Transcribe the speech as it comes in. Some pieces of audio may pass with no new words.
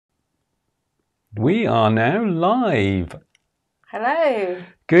We are now live. Hello.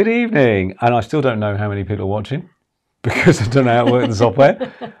 Good evening. And I still don't know how many people are watching because I don't know how to work the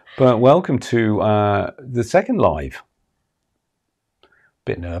software. But welcome to the second live.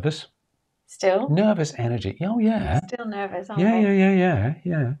 Bit nervous. Still? Nervous energy. Oh, yeah. Still nervous, aren't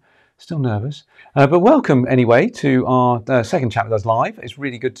Yeah. Still nervous. But welcome anyway to our second Chat With Us live. It's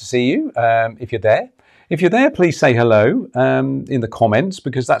really good to see you if you're there. If you're there, please say hello in the comments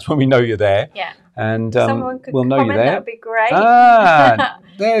because that's when we know you're there. Yeah. And Someone could we'll know comment, you're there. That would be great.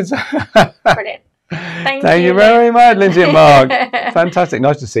 There's. Brilliant. Thank you very much, Lindsay and Mark. Fantastic.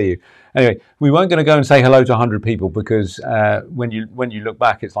 Nice to see you. Anyway, we weren't going to go and say hello to 100 people because when you look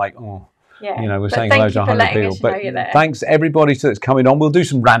back, it's like, oh, yeah. we're saying hello to 100 people. But thanks everybody that's coming on. We'll do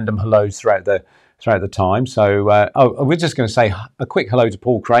some random hellos throughout the time. So we're just going to say a quick hello to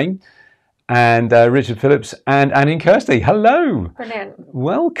Paul Crane and Richard Phillips and Annie and Kirsty. Hello. Brilliant.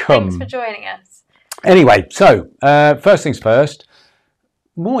 Welcome. Thanks for joining us. Anyway, so first things first.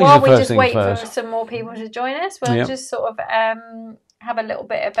 While we just wait for some more people to join us, we'll just sort of have a little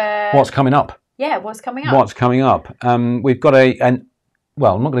bit of a... What's coming up? Yeah, what's coming up? What's coming up? We've got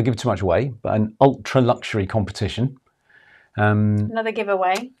well, I'm not going to give too much away, but an ultra luxury competition. Another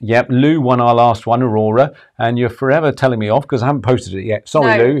giveaway. Yep, Lou won our last one, Aurora, and you're forever telling me off because I haven't posted it yet.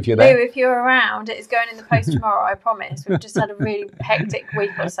 Sorry, no, Lou, if you're there. Lou, if you're around, it's going in the post tomorrow, I promise. We've just had a really hectic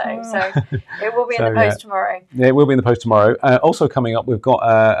week or so it will be in the post tomorrow. Yeah, it will be in the post tomorrow. Also coming up, we've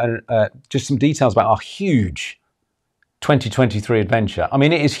got just some details about our huge 2023 adventure. I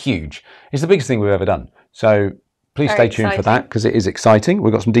mean, it is huge. It's the biggest thing we've ever done. So please stay tuned for that because it is exciting.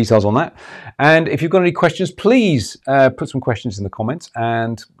 We've got some details on that. And if you've got any questions, please put some questions in the comments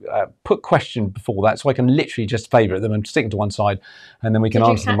and put question before that so I can literally just favourite them and stick them to one side and then we can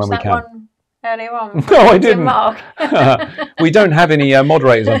answer them when we can. One earlier on? No, I didn't. Mark. We don't have any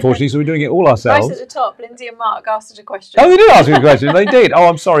moderators, unfortunately, so we're doing it all ourselves. Right at the top, Lindsay and Mark asked us a question. Oh, they did ask me a question. They did. Oh,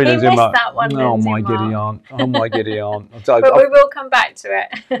 I'm sorry, Lindsay and Mark. That one, oh, my giddy aunt. Oh, my giddy aunt. But we will come back to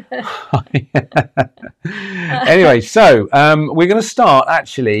it. Anyway, so we're going to start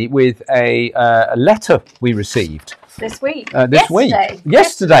actually with a letter we received. This week.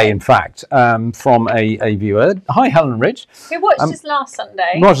 Yesterday, in fact, from a viewer. Hi, Helen Rich. Who watched us last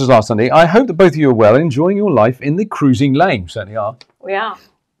Sunday. Watched us last Sunday. I hope that both of you are well, enjoying your life in the cruising lane. Certainly are. We are.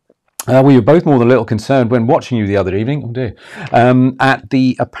 We were both more than a little concerned when watching you the other evening, oh dear, at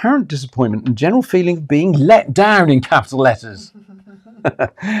the apparent disappointment and general feeling of being let down in capital letters.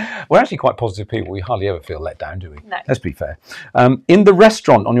 We're actually quite positive people. We hardly ever feel let down, do we? No. Let's be fair. In the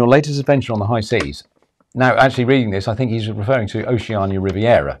restaurant on your latest adventure on the high seas. Now, actually reading this, I think he's referring to Oceania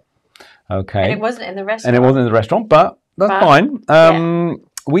Riviera. Okay. And it wasn't in the restaurant. But that's fine.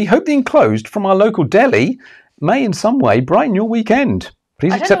 We hope the enclosed from our local deli may in some way brighten your weekend.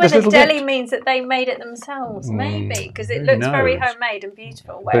 Please accept this little gift. Deli means that they made it themselves, maybe, because it looks very homemade and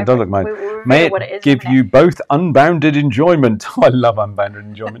beautiful. But it does look nice. May it give you both unbounded enjoyment. I love unbounded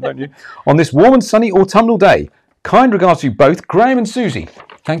enjoyment, don't you? On this warm and sunny autumnal day. Kind regards to you both, Graham and Susie.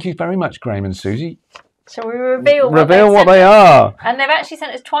 Thank you very much, Graham and Susie. Shall we reveal what they are? And they've actually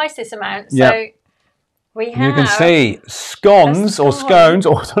sent us twice this amount, so we have... You can see scones or scones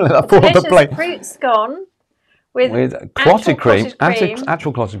or something like that. Delicious fruit scone with clotted cream,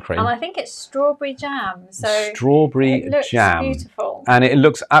 actual clotted cream. And I think it's strawberry jam. So strawberry jam. Beautiful. And it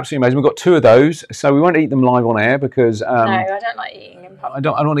looks absolutely amazing. We've got two of those, so we won't eat them live on air because... no, I don't like eating in public. I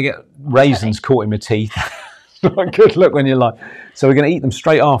don't want to get raisins caught in my teeth. Not a good look when you're live. So we're going to eat them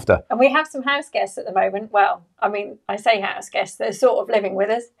straight after. And we have some house guests at the moment. Well, I mean, I say house guests. They're sort of living with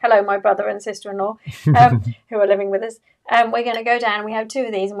us. Hello, my brother and sister-in-law who are living with us. We're going to go down and we have two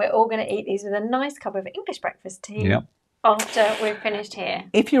of these and we're all going to eat these with a nice cup of English breakfast tea after we've finished here.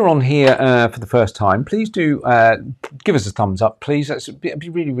 If you're on here for the first time, please do give us a thumbs up, please. It'd be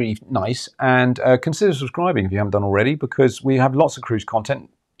really, really nice. And consider subscribing if you haven't done already because we have lots of cruise content.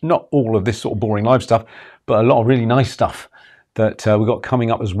 Not all of this sort of boring live stuff, but a lot of really nice stuff that we've got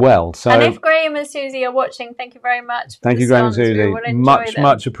coming up as well. So, and if Graham and Susie are watching, thank you very much. Thank you, Graham and Susie.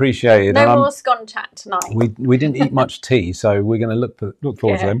 Much appreciated. No more scone chat tonight. We didn't eat much tea, so we're going to look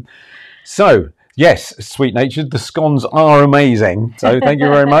forward to them. So, yes, sweet natured. The scones are amazing. So thank you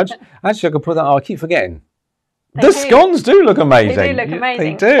very much. Actually, I could put that. I keep forgetting. The scones do look amazing. They do look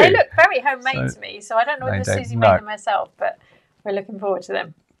amazing. They do. They look very homemade to me. So I don't know whether Susie made them herself, but we're looking forward to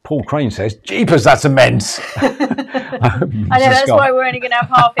them. Paul Crane says, "Jeepers, that's immense." I know, that's why we're only going to have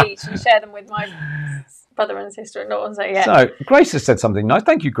half each and share them with my brother and sister-in-law. So Grace has said something nice.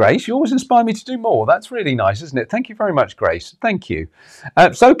 Thank you, Grace. You always inspire me to do more. That's really nice, isn't it? Thank you very much, Grace. Thank you.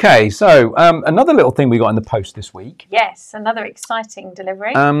 Okay, so another little thing we got in the post this week. Yes, another exciting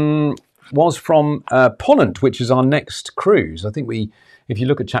delivery. was from Pollant, which is our next cruise. I think if you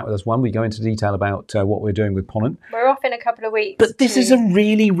look at Chat With Us 1, we go into detail about what we're doing with Pollant. We're off in a couple of weeks. But this is a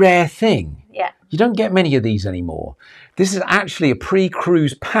really rare thing. Yeah. You don't get many of these anymore. This is actually a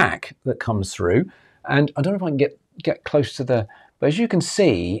pre-cruise pack that comes through. And I don't know if I can get close to the... But as you can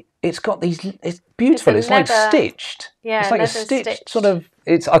see, it's got these... It's beautiful. It's like stitched. Yeah, it's like a stitched sort of...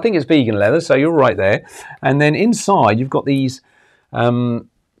 I think it's vegan leather, so you're right there. And then inside, you've got these...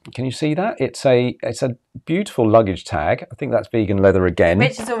 can you see that? It's a beautiful luggage tag. I think that's vegan leather again.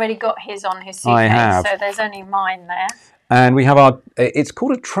 Rich has already got his on his suitcase, I have. So there's only mine there. And we have it's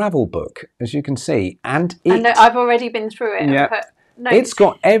called a travel book, as you can see. And I've already been through it and put notes. It's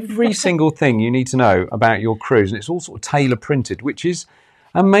got every single thing you need to know about your cruise, and it's all sort of tailor printed, which is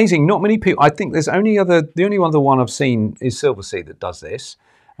amazing. Not many people, I think the only other one I've seen is Silversea that does this.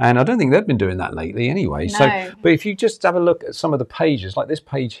 And I don't think they've been doing that lately anyway. No. So, but if you just have a look at some of the pages, like this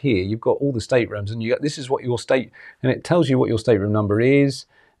page here, you've got all the staterooms, and this is what your and it tells you what your stateroom number is,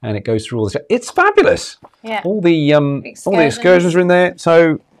 and it goes through all the. It's fabulous. Yeah. All the excursions are in there.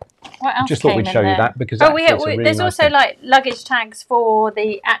 So, what else just thought we'd show you that because there's nice also thing. Like luggage tags for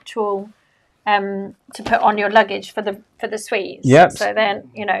the actual. To put on your luggage for the suites. Yep. So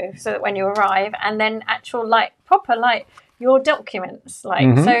then so that when you arrive, and then actual proper your documents,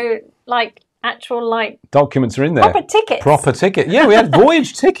 actual documents are in there. Proper tickets. Proper ticket. Yeah, we had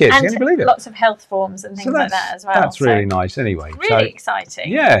voyage tickets. And can you believe it? Lots of health forms and things like that as well. That's really nice. Anyway, really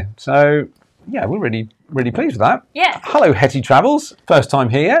exciting. Yeah. So yeah, we're really pleased with that. Yeah. Hello, Hetty Travels. First time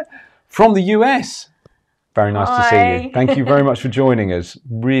here from the US. Very nice to see you. Thank you very much for joining us.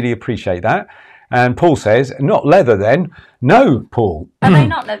 Really appreciate that. And Paul says, not leather then. No, Paul. Are they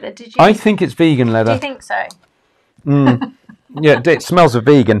not leather? Did you? I think it's vegan leather. Do you think so? Yeah, it smells of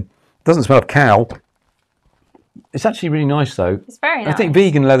vegan. It doesn't smell of cow. It's actually really nice, though. It's very nice. I think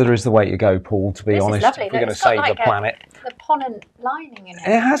vegan leather is the way to go, Paul, to be honest. Is lovely. If we're going to save the planet. The pollen lining in it.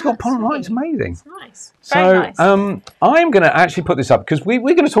 It has got pollen lining. It's amazing. It's nice. Very nice. I'm going to actually put this up because we're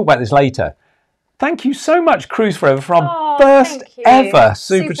going to talk about this later. Thank you so much, Cruise Forever, for our first ever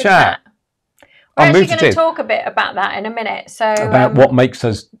Super Chat. We're actually going to talk a bit about that in a minute. So about what makes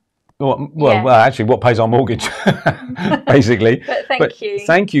us, actually, what pays our mortgage, basically. But thank you.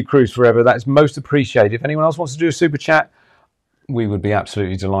 Thank you, Cruise Forever. That's most appreciated. If anyone else wants to do a Super Chat, we would be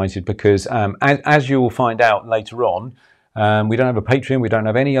absolutely delighted because, as you will find out later on, we don't have a Patreon. We don't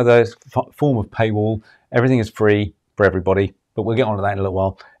have any other form of paywall. Everything is free for everybody. But we'll get on to that in a little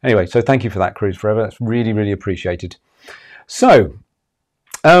while. Anyway, so thank you for that, Cruise Forever. That's really, really appreciated. So,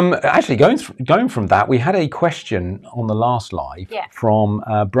 actually, going from that, we had a question on the last live from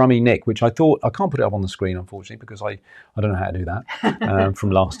Brummy Nick, which I can't put it up on the screen, unfortunately, because I don't know how to do that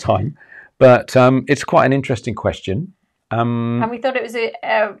from last time. But it's quite an interesting question. And we thought it was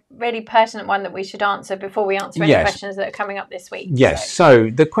a really pertinent one that we should answer before we answer any questions that are coming up this week. Yes. So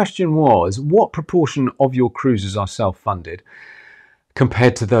the question was, what proportion of your cruises are self-funded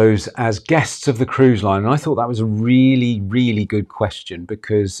compared to those as guests of the cruise line? And I thought that was a really, really good question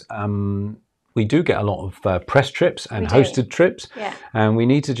because we do get a lot of press trips and hosted trips. Yeah. And we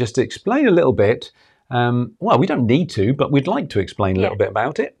need to just explain a little bit. Well, we don't need to, but we'd like to explain a little bit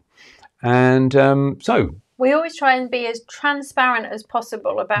about it. And so... We always try and be as transparent as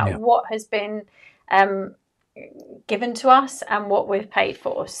possible about what has been given to us and what we've paid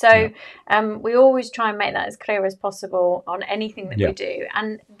for. So we always try and make that as clear as possible on anything that we do.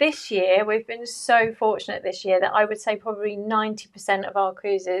 And this year, we've been so fortunate this year that I would say probably 90% of our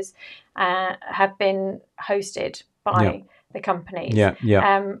cruises have been hosted by the companies.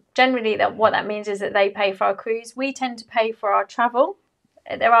 Generally, what that means is that they pay for our cruise. We tend to pay for our travel.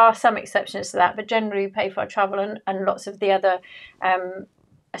 There are some exceptions to that, but generally we pay for our travel and lots of the other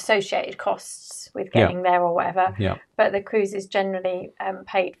associated costs with getting there or whatever. But the cruise is generally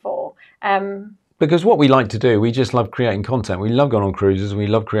paid for. Because what we like to do, we just love creating content. We love going on cruises and we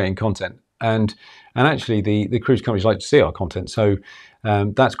love creating content. And actually the cruise companies like to see our content. So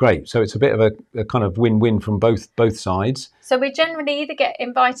that's great. So it's a bit of a kind of win-win from both sides. So we generally either get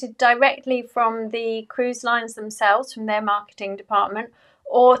invited directly from the cruise lines themselves, from their marketing department,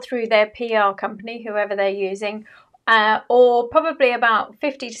 or through their PR company, whoever they're using, or probably about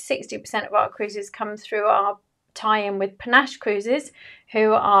 50 to 60% of our cruises come through our tie-in with Panache Cruises,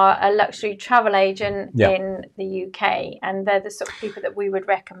 who are a luxury travel agent in the UK, and they're the sort of people that we would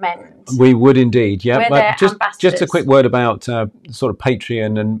recommend. We would indeed, yeah. But just a quick word about sort of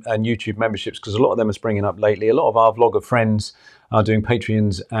Patreon and YouTube memberships, because a lot of them are springing up lately. A lot of our vlogger friends are doing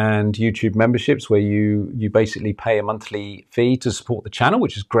Patreons and YouTube memberships where you basically pay a monthly fee to support the channel,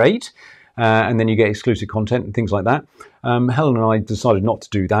 which is great. and then you get exclusive content and things like that. Helen and I decided not to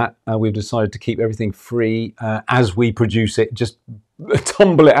do that. We've decided to keep everything free as we produce it, just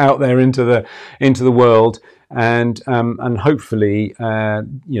tumble it out there into the world, and hopefully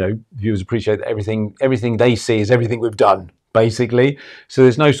viewers appreciate that everything they see is everything we've done, basically. So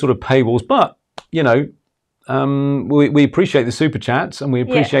there's no sort of paywalls, but we appreciate the super chats, and we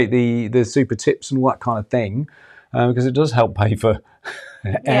appreciate the super tips and all that kind of thing, because it does help pay for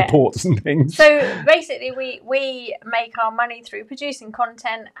airports and things. So basically we make our money through producing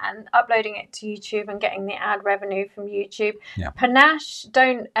content and uploading it to YouTube and getting the ad revenue from YouTube. Panache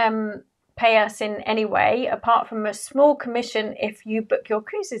don't pay us in any way apart from a small commission if you book your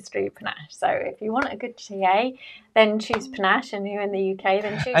cruises through Panache. So if you want a good TA, then choose Panache, and you're in the UK,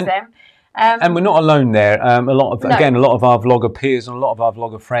 then choose them. And we're not alone there. A lot of our vlogger peers and a lot of our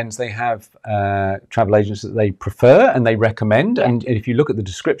vlogger friends, they have travel agents that they prefer and they recommend. And if you look at the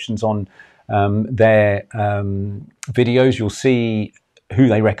descriptions on their videos, you'll see who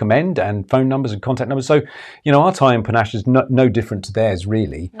they recommend and phone numbers and contact numbers. So, our tie in Panache is no different to theirs,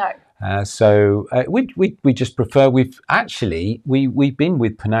 really. No. So we just prefer. We've been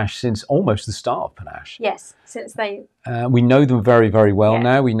with Panache since almost the start of Panache. Yes, since they. We know them very, very well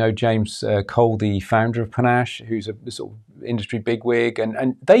now. We know James Cole, the founder of Panache, who's a sort of industry bigwig,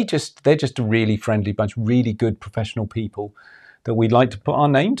 and they're just a really friendly bunch, really good professional people that we'd like to put our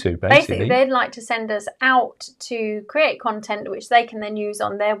name to, basically. They'd like to send us out to create content which they can then use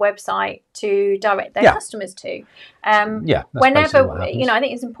on their website to direct their customers to. Whenever, I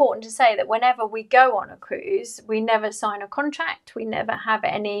think it's important to say that whenever we go on a cruise, we never sign a contract, we never have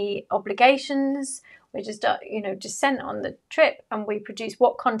any obligations. We're just, just sent on the trip, and we produce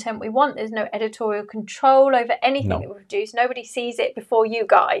what content we want. There's no editorial control over anything that we produce. Nobody sees it before you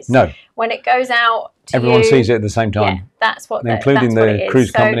guys. No. When it goes out to everyone sees it at the same time. Yeah, that's what including the cruise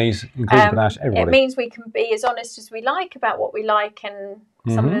companies, including Panache, everybody. It means we can be as honest as we like about what we like and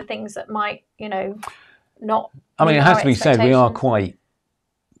some of the things that might, not. I mean, it has to be said, we are quite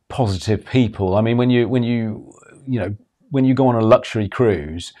positive people. I mean, when you go on a luxury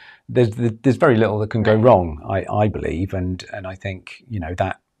cruise, there's very little that can go wrong, I believe, and I think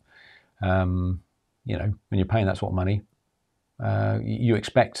that when you're paying that sort of money, you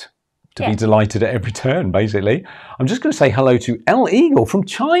expect to be delighted at every turn. Basically, I'm just going to say hello to El Eagle from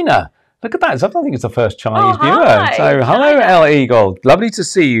China. Look at that! I don't think it's the first Chinese viewer. Hi, so hello, El Eagle. Lovely to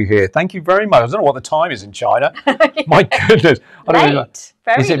see you here. Thank you very much. I don't know what the time is in China. My goodness, late.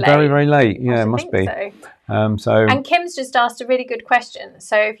 Is it very, very late? Yeah, it must be. So. And Kim's just asked a really good question.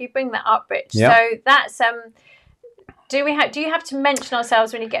 So if you bring that up, Rich. So that's do you have to mention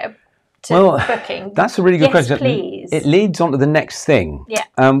ourselves when you get booking? That's a really good question. Please. It leads on to the next thing.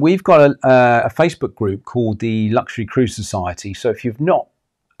 Yeah. We've got a Facebook group called the Luxury Cruise Society. So if you've not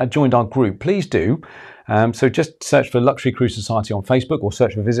joined our group, please do. So just search for Luxury Cruise Society on Facebook, or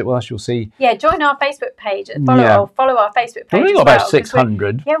search for Visit With Us. You'll see. Yeah, join our Facebook page and follow our Facebook page. We've only got about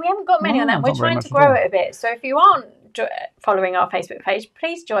 600. We haven't got many on that. We're trying to grow it a bit. So if you aren't following our Facebook page,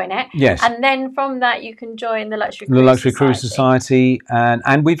 please join it. Yes. And then from that, you can join the Luxury Cruise Society.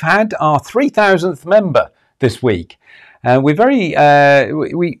 And we've had our 3,000th member this week. We're very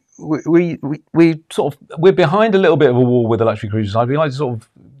we're behind a little bit of a wall with the Luxury Cruise Society. We like to sort of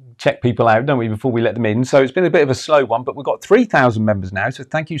check people out, don't we, before we let them in. So it's been a bit of a slow one, but we've got 3,000 members now. So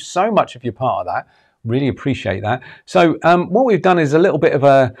thank you so much if you're part of that. Really appreciate that. So what we've done is a little bit of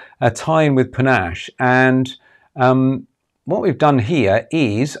a tie-in with Panache. And what we've done here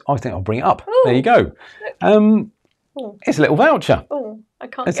is, I think I'll bring it up. Ooh, there you go. It's a little voucher. I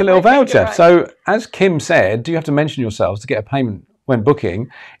can't. It's a little voucher. Right. So as Kim said, you have to mention yourselves to get a payment when booking.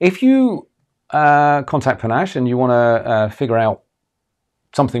 If you contact Panache and you want to figure out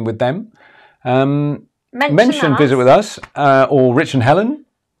something with them, mention Visit With Us, or Rich and Helen,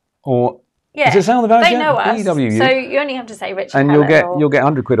 or does it sound the voucher? They know us, EWU. So you only have to say Rich and Helen. And you'll get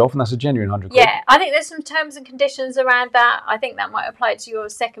 100 quid off, and that's a genuine 100 quid. Yeah, I think there's some terms and conditions around that. I think that might apply to your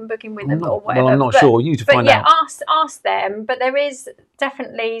second booking with them or whatever. Well, I'm not sure. You need to find out. Ask them. But there is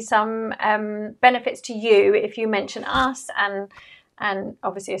definitely some benefits to you if you mention us, and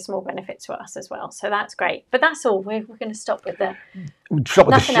obviously a small benefit to us as well. So that's great. But that's all. We're going to stop with the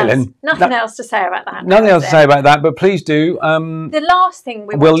shilling. Nothing else to say about that. Nothing else to say about that, but please do. The last thing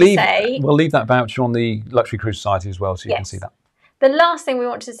we'll say... We'll leave that voucher on the Luxury Cruise Society as well, so you can see that. The last thing we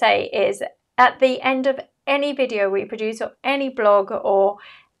want to say is, at the end of any video we produce, or any blog, or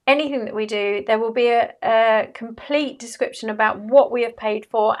anything that we do, there will be a complete description about what we have paid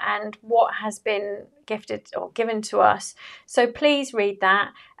for and what has been gifted or given to us. So please read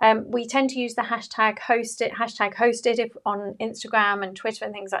that. We tend to use the hashtag hosted if on Instagram and Twitter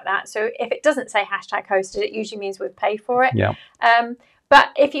and things like that. So if it doesn't say hashtag hosted, it usually means we've paid for it. Yeah. But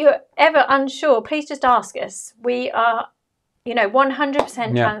if you're ever unsure, please just ask us. We are,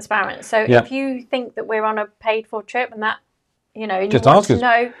 100% transparent. So if you think that we're on a paid for trip and that, just ask us.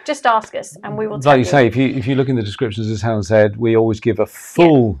 No, just ask us, and we will tell like you say, if you look in the descriptions, as Helen said, we always give a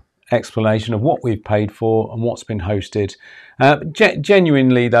full explanation of what we've paid for and what's been hosted.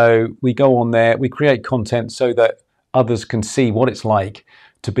 Genuinely, though, we go on there, we create content so that others can see what it's like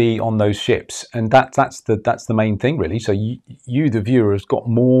to be on those ships, and that's the main thing, really. So you the viewer, has got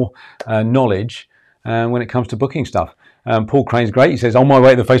more knowledge when it comes to booking stuff. Paul Crane's great. He says, on my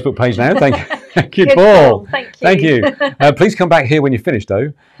way to the Facebook page now. Thank you. Thank you, Paul. Thank you. Please come back here when you're finished,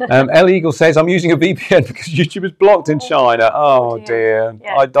 though. L Eagle says, I'm using a VPN because YouTube is blocked in China. Oh, dear.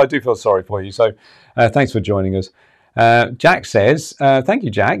 Yeah. I do feel sorry for you. So thanks for joining us. Jack says, thank you,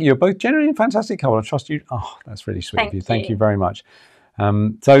 Jack. You're both genuinely and fantastic couple. I trust you. Oh, that's really sweet of you. Thank you very much.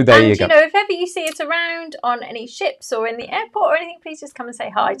 So there you go. If ever you see us around on any ships or in the airport or anything, please just come and say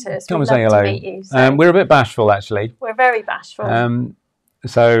hi to us. Come and say hello. To meet you, so. We're a bit bashful, actually. We're very bashful. We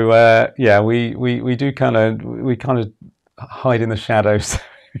do kind of hide in the shadows.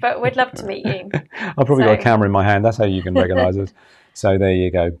 But we'd love to meet you. I've probably got a camera in my hand. That's how you can recognise us. So there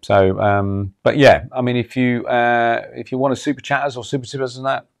you go. So, but yeah, I mean, if you want to super chat us or super tippers and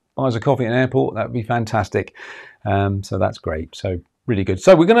that, buy us a coffee at an airport, that would be fantastic. So that's great. So really good.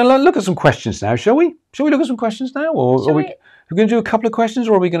 So we're going to look at some questions now, shall we? Shall we look at some questions now, or are we going to do a couple of questions,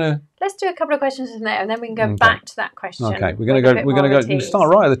 or are we going to? Let's do a couple of questions in there, and then we can go back to that question. Okay, we're going to go. We're going to go. We'll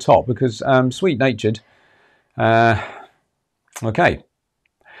start right at the top because sweet natured. Okay.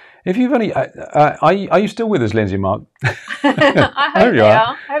 If you've only, are you still with us, Lindsay and Mark? I hope they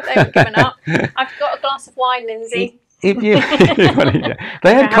are. I hope they haven't given up. I've got a glass of wine, Lindsay. They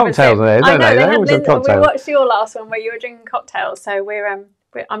had cocktails in there, don't they? They always had cocktails. We watched your last one where you were drinking cocktails, so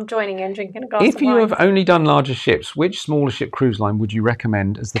I'm joining in drinking a glass of wine. If you have only done larger ships, which smaller ship cruise line would you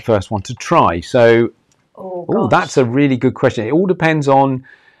recommend as the first one to try? So, that's a really good question. It all depends on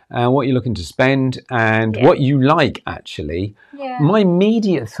what you're looking to spend and what you like, actually. Yeah. My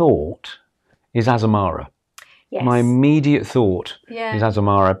immediate thought is Azamara. Yes. My immediate thought is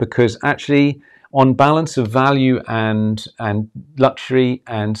Azamara because actually, on balance of value and luxury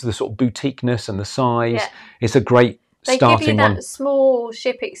and the sort of boutiqueness and the size, it's a great starting one. They give you that small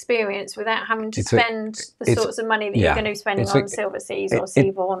ship experience without having to spend the sorts of money that you're going to be spending on Silver Seas or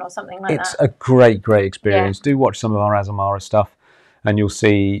Seabourn or something like that. It's a great experience. Do watch some of our Azamara stuff and you'll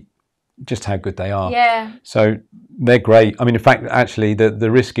see just how good they are. Yeah. So they're great. I mean, in fact, actually, the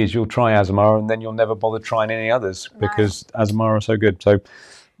risk is you'll try Azamara and then you'll never bother trying any others because Azamara are so good. So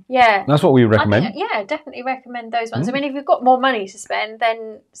yeah, that's what we recommend. Definitely recommend those ones. I mean, if you've got more money to spend,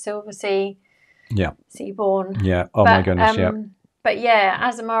 then Silver Sea, Seabourn. Yeah. Oh my goodness. But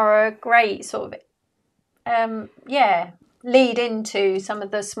Azamara, great sort of, lead into some of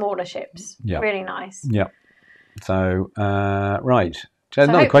the smaller ships. Yeah. Really nice. Yeah. So right. So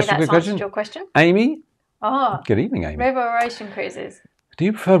another question. That's answered your question. Amy. Oh. Good evening, Amy. River or ocean cruises? Do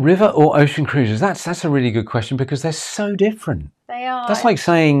you prefer river or ocean cruises? That's a really good question because they're so different. They are. That's like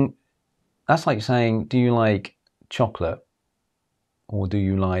saying, do you like chocolate or do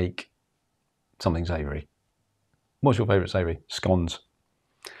you like something savoury? What's your favourite savoury? Scones.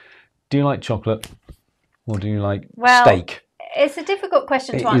 Do you like chocolate or do you like steak? It's a difficult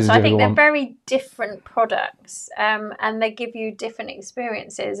question to answer. I think they're very different products and they give you different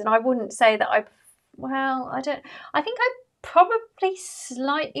experiences. And I wouldn't say that I think I probably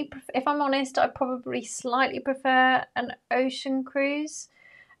slightly, if I'm honest, I probably slightly prefer an ocean cruise.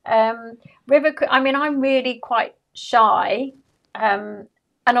 River, I mean, I'm really quite shy.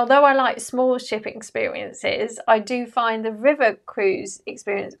 And although I like small ship experiences, I do find the river cruise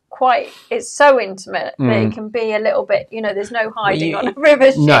experience it's so intimate that it can be a little bit, there's no hiding on a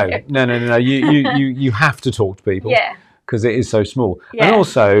river ship. No. You have to talk to people. Yeah. Because it is so small. Yeah. And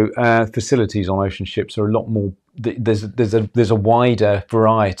also, facilities on ocean ships are a lot more, there's a wider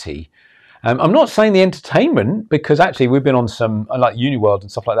variety. I'm not saying the entertainment, because actually we've been on some, like Uniworld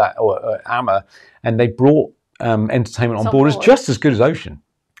and stuff like that, or AMA, and they brought entertainment on board as just as good as ocean.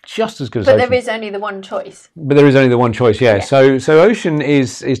 Just as good as ocean. But there is only the one choice. Yeah. So ocean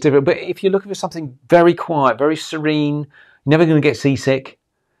is different. But if you're looking for something very quiet, very serene, you're never going to get seasick.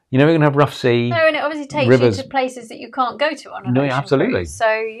 You're never going to have rough sea. No, and it obviously takes you to places that you can't go to on an ocean absolutely. cruise. So,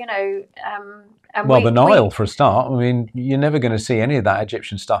 And Well, the Nile for a start. I mean, you're never going to see any of that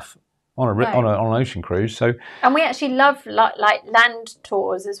Egyptian stuff on on an ocean cruise. So, and we actually love like land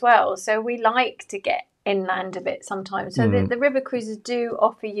tours as well. So we like to get inland a bit sometimes. So the river cruises do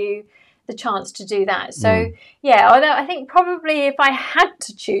offer you the chance to do that. So yeah, although I think probably if I had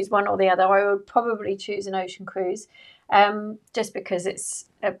to choose one or the other, I would probably choose an ocean cruise, just because it's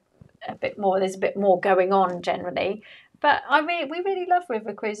a bit more. There's a bit more going on generally. But we really love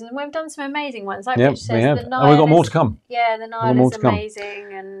river cruises, and we've done some amazing ones. Like Rich says, we have. The Nile and we've got more to come. Yeah, the Nile is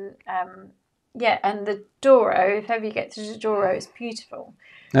amazing, and yeah, and the Douro. If ever you get to the Douro, it's beautiful.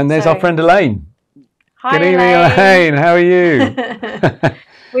 And there's our friend Elaine. Hi, Good evening, Elaine. How are you?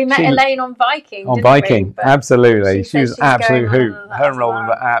 We met Elaine on Viking. On Viking, absolutely. She was absolute hoot. Her and Roland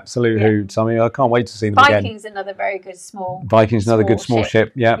were absolute hoots. I mean, I can't wait to see them again. Viking's another very good small. Viking's another good small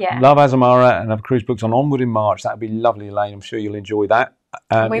ship. Yeah. Love Azamara and have cruise books on Onward in March. That would be lovely, Elaine. I'm sure you'll enjoy that.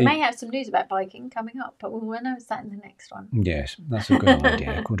 We may have some news about Viking coming up, but we'll announce that in the next one. Yes, that's a good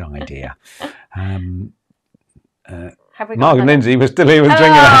idea. Good idea. Mark and Lindsay was still here with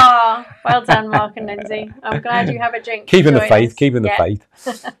drinking. Well done, Mark and Lindsay. I'm glad you have a drink. Keeping the faith, keeping the faith.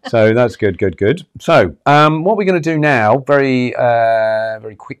 So that's good, good, good. So what we're going to do now, very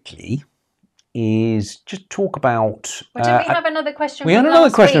quickly, is just talk about. Well, did we have another question? We had another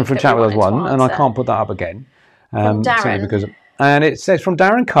question from Chat With Us One, and I can't put that up again. From Darren. And it says from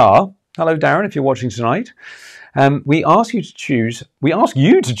Darren Carr. Hello, Darren, if you're watching tonight. We ask you to choose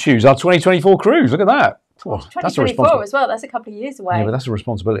our 2024 cruise. Look at that. Oh, 2024 as well. That's a couple of years away. Yeah, but that's a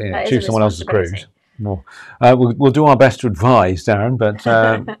responsibility. Choose someone else's cruise. We'll do our best to advise, Darren. But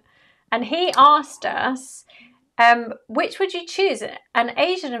and he asked us, which would you choose, an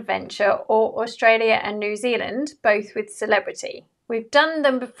Asian adventure or Australia and New Zealand, both with celebrity? We've done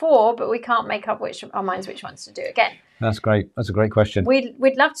them before, but we can't make up our minds which ones to do again. That's great. That's a great question.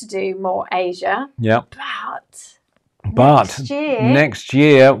 We'd love to do more Asia. Yeah. But next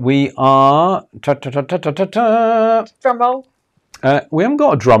year we are. Drum roll. We haven't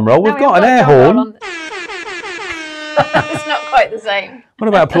got a drum roll. We've got an air horn. It's not quite the same. What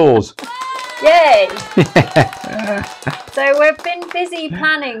about applause? Yay! So we've been busy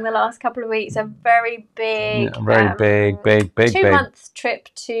planning the last couple of weeks a very big, 2-month trip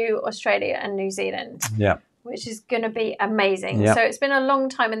to Australia and New Zealand. Yeah. Which is going to be amazing. Yep. So it's been a long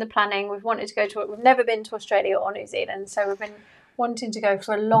time in the planning. We've wanted to go to it. We've never been to Australia or New Zealand, so we've been wanting to go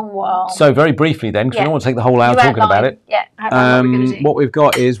for a long while. So very briefly then, because I don't want to take the whole hour talking about it. Yeah. What we've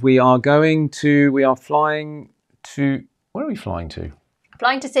got is we are flying to, where are we flying to?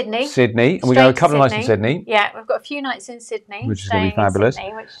 Flying to Sydney. Sydney, and we go a couple of nights in Sydney. Yeah, we've got a few nights in Sydney. Which is going to be fabulous.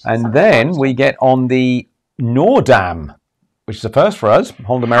 And then we get on the Nordam, which is a first for us,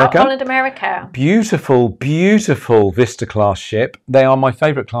 Holland America. Holland America. Beautiful, beautiful Vista class ship. They are my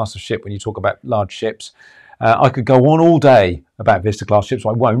favourite class of ship when you talk about large ships. I could go on all day about Vista class ships, so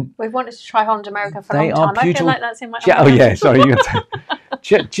I won't. We've wanted to try Holland America for a long time. I feel like that's in my Oh yeah, sorry.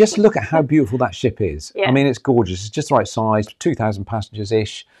 Just look at how beautiful that ship is. Yeah. I mean, it's gorgeous. It's just the right size, 2,000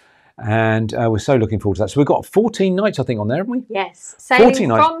 passengers-ish. And we're so looking forward to that. So we've got 14 nights, I think, on there, haven't we? Yes. Sailing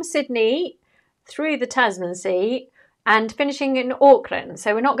from Sydney through the Tasman Sea and finishing in Auckland.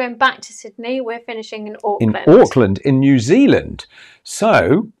 So we're not going back to Sydney, we're finishing in Auckland. In Auckland, in New Zealand.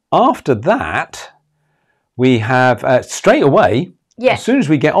 So after that, we have straight away, as soon as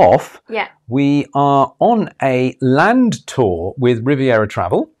we get off, we are on a land tour with Riviera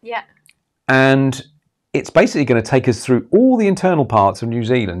Travel. Yeah. And it's basically going to take us through all the internal parts of New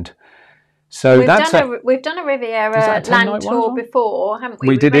Zealand. So we've done a Riviera land tour before, haven't we?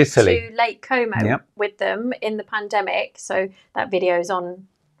 We did Italy. To Lake Como with them in the pandemic. So that video's on.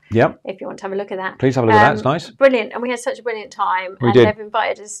 Yep. If you want to have a look at that. Please have a look at that. It's nice. Brilliant. And we had such a brilliant time. We did. They've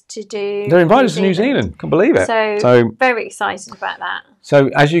invited us to do. They're invited us to New Zealand. Can't believe it. So very excited about that. So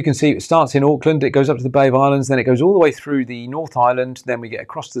as you can see, it starts in Auckland. It goes up to the Bay of Islands. Then it goes all the way through the North Island. Then we get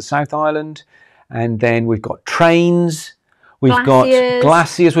across to the South Island. And then we've got trains. We've got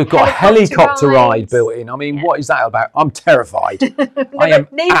glaciers. We've got a helicopter ride built in. I mean, what is that about? I'm terrified. I am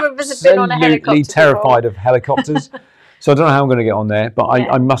neither of us have been on a helicopter absolutely terrified of helicopters. So I don't know how I'm going to get on there, but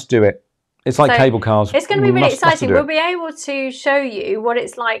I must do it. It's like cable cars. It's going to be really exciting. We'll be able to show you what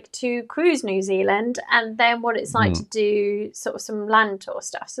it's like to cruise New Zealand and then what it's like to do sort of some land tour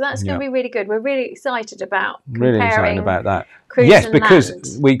stuff. So that's going to be really good. We're really excited about comparing. Really excited about that. Yes,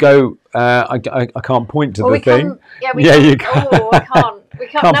 because we go. I can't point to the thing. You can. Oh, I can't. We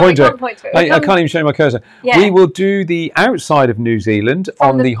can't point to it. I can't even show you my cursor. Yeah. We will do the outside of New Zealand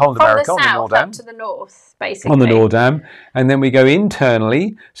on the Holland America, on the Noordam. Up to the north, basically. On the Noordam. And then we go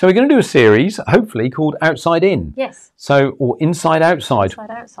internally. So we're going to do a series, hopefully, called Outside In. Yes. So, or Inside Outside.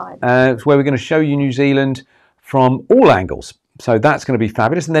 Inside Outside. It's where we're going to show you New Zealand from all angles. So that's going to be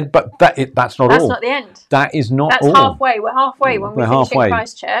fabulous. And then, but that's not all. That's not the end. That is not all. That's halfway. We're halfway when we finish in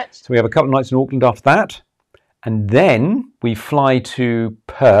Christchurch. So we have a couple of nights in Auckland after that. And then we fly to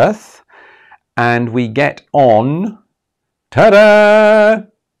Perth and we get on, ta-da,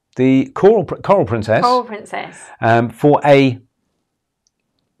 the Coral Princess. Coral Princess. For a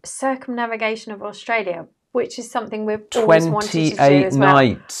circumnavigation of Australia, which is something we've always wanted to do as well.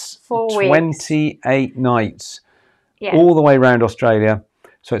 28 nights. 4 weeks. 28 nights. Yeah. All the way around Australia.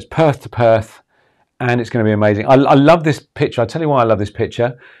 So it's Perth to Perth, and it's going to be amazing. I love this picture. I'll tell you why I love this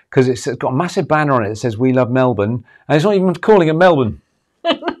picture, because it's got a massive banner on it that says "We love Melbourne," and it's not even calling it Melbourne.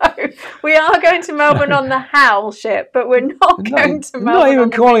 No, we are going to Melbourne on the Howl ship, but we're not going to Melbourne. Not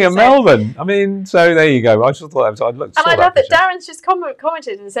even calling it Melbourne. I mean, so there you go. I just thought I'd look. And I love that Darren's just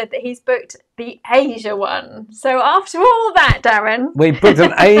commented and said that he's booked the Asia one. So after all that, Darren, we booked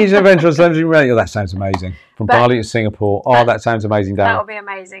an Asia adventure on Celebrity Radio. That sounds amazing. From Bali to Singapore. Oh, that sounds amazing, Darren. That'll be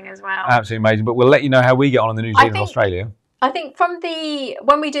amazing as well. Absolutely amazing. But we'll let you know how we get on in the New Zealand Australia. I think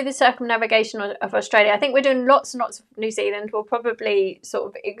when we do the circumnavigation of Australia, I think we're doing lots and lots of New Zealand. We'll probably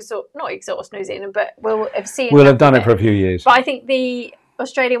sort of not exhaust New Zealand, but we'll have done it for a few years. But I think the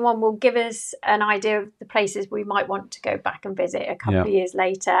Australian one will give us an idea of the places we might want to go back and visit a couple of years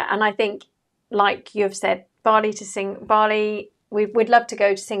later. And I think, like you've said, Bali, we'd love to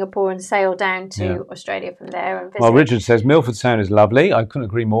go to Singapore and sail down to Australia from there and visit. Well, Richard says Milford Sound is lovely. I couldn't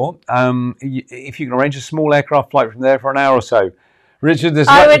agree more. If you can arrange a small aircraft flight from there for an hour or so. Richard,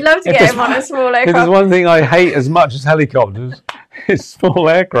 I would love to get him on a small aircraft. If there's one thing I hate as much as helicopters, it's small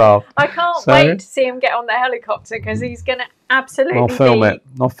aircraft. I can't wait to see him get on the helicopter because he's going to absolutely I'll film it.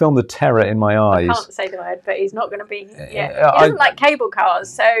 I'll film the terror in my eyes. I can't say the word, but he's not going to be... Yeah. He doesn't like cable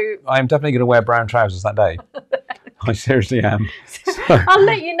cars, so... I'm definitely going to wear brown trousers that day. I seriously am. I'll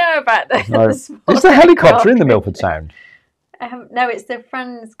let you know about the Is the helicopter in the Milford Sound? No, it's the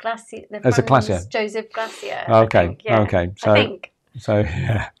Franz Glacier. It's a Glacier. Joseph Glacier. Okay, okay. So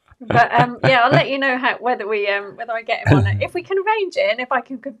yeah. But I'll let you know whether I get him on it. If we can arrange it, and if I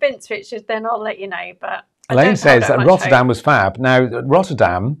can convince Richard, then I'll let you know. But Elaine says that Rotterdam was fab. Now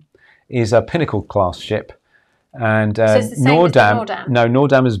Rotterdam is a Pinnacle class ship. And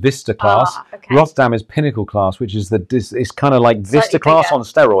Noordam is Vista class. Okay. Rotterdam is Pinnacle class, which is it's kind of like Vista class on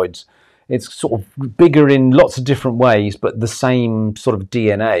steroids. It's sort of bigger in lots of different ways, but the same sort of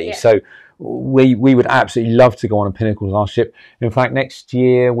DNA. Yeah. So we would absolutely love to go on a Pinnacle class ship. In fact, next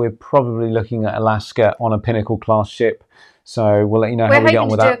year we're probably looking at Alaska on a Pinnacle class ship. So we'll let you know how we get on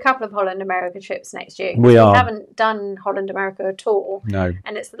with that. We're hoping to do a couple of Holland America trips next year. We haven't done Holland America at all. No.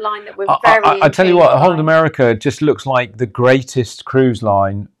 And it's the line that we're I tell you what, Holland America just looks like the greatest cruise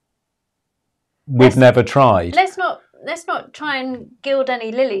line we've never tried. Let's not try and gild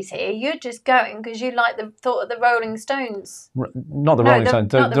any lilies here. You're just going because you like the thought of the Rolling Stones. Not the Rolling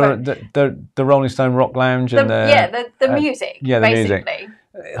Stones. The Rolling Stone Rock Lounge and the music. Yeah, the basically. music.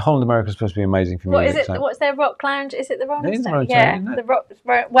 Holland America is supposed to be amazing for music. What is it? What's their rock lounge? Is it the Rolling Stones? Yeah, the rock,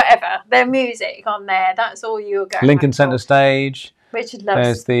 whatever. Their music on there. That's all you're going. Lincoln Center Stage. Richard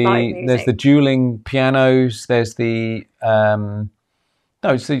loves there's the dueling pianos. There's the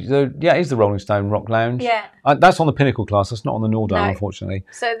it's the Rolling Stone Rock Lounge. Yeah, that's on the Pinnacle class. That's not on the Noordam, unfortunately.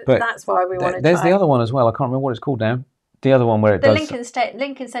 So that's why we want to. There's the other one as well. I can't remember what it's called now. The other one where it does...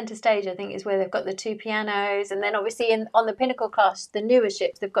 Lincoln Center Stage, I think, is where they've got the 2 pianos. And then obviously on the Pinnacle class, the newer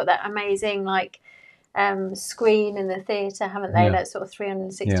ships, they've got that amazing screen in the theatre, haven't they? Yeah. That sort of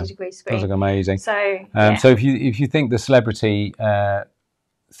 360-degree screen. Does look amazing. So if you think the Celebrity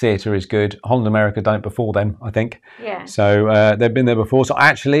theatre is good, Holland America done it before them, I think. Yeah. So they've been there before. So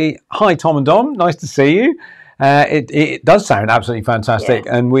actually, hi Tom and Dom, nice to see you. It does sound absolutely fantastic,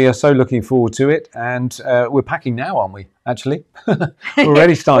 and we are so looking forward to it. And we're packing now, aren't we? Actually, we're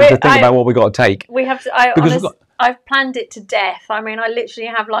already starting to think about what we've got to take. We have to. I've planned it to death. I mean, I literally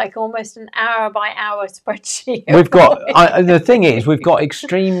have like almost an hour-by-hour spreadsheet. We've got the thing is we've got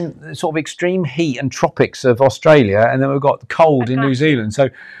extreme heat and tropics of Australia, and then we've got cold in New Zealand. So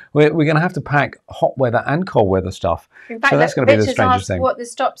we're going to have to pack hot weather and cold weather stuff. In fact, so that's going to be the strangest thing. What the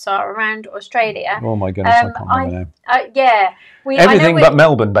stops are around Australia? Oh my goodness, I can't remember now. Everything but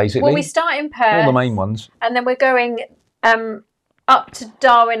Melbourne, basically. Well, we start in Perth, all the main ones, and then we're going up to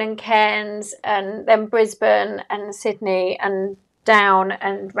Darwin and Cairns, and then Brisbane and Sydney, and down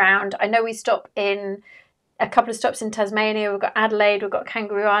and round. I know we stop in a couple of stops in Tasmania. We've got Adelaide, we've got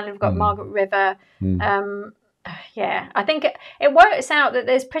Kangaroo Island, we've got Margaret River. Yeah, I think it works out that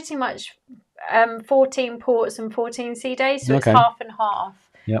there's pretty much 14 ports and 14 sea days, so it's half and half.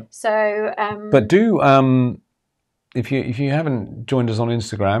 Yep. So, but do if you haven't joined us on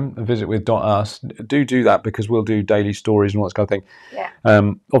Instagram, visit with .us. Do that, because we'll do daily stories and all that kind of thing. Yeah.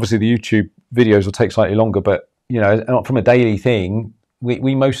 Obviously, the YouTube videos will take slightly longer, but from a daily thing,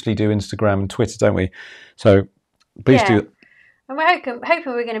 we mostly do Instagram and Twitter, don't we? So please do. And we're hoping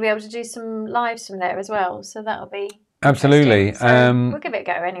we're going to be able to do some lives from there as well. So that'll be absolutely. So we'll give it a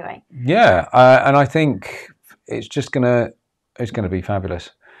go anyway. Yeah, and I think it's gonna be fabulous.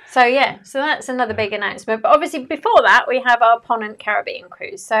 So so that's another big announcement. But obviously, before that, we have our Ponant Caribbean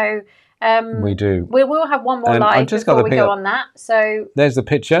cruise. So we do. We will have one more live before we go on that. So there's the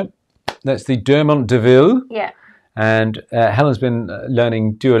picture. That's the Durmont de Ville. Yeah. And Helen's been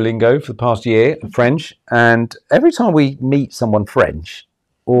learning Duolingo for the past year, French. And every time we meet someone French,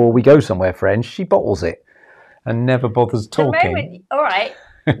 or we go somewhere French, she bottles it and never bothers talking. All right,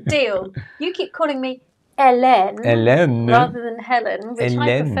 deal. You keep calling me Hélène rather than Helen, which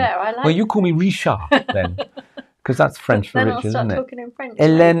I prefer. I like. Well, you call me Richard then, because that's French for Richard, isn't it? Then I'll start talking in French.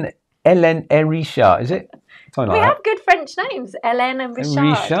 Hélène et Richard, is it? We have good French names, Hélène and Richard.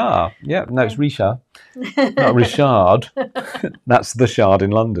 Richard, yeah, no, it's Richard, not Richard. That's the Shard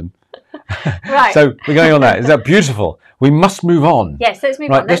in London. Right. So we're going on that. Is that beautiful? We must move on. Yes, let's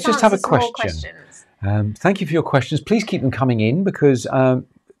move on. Let's just have a question. Thank you for your questions. Please keep them coming in, because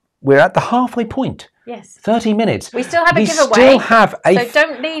we're at the halfway point. Yes. 30 minutes. We still have a giveaway. Still have so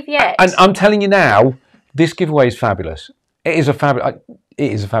don't leave yet. And I'm telling you now, this giveaway is fabulous. It is a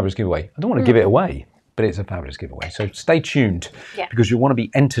fabulous giveaway. I don't want to give it away, but it's a fabulous giveaway. So stay tuned, because you want to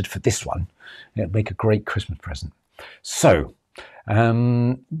be entered for this one. It'll make a great Christmas present. So,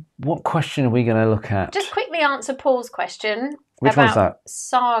 what question are we going to look at? Just quickly answer Paul's question. Which one's that?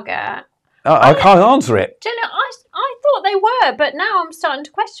 Saga. I can't answer it. Do you know, I thought they were, but now I'm starting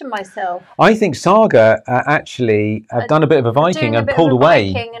to question myself. I think Saga actually have done a bit of a Viking and pulled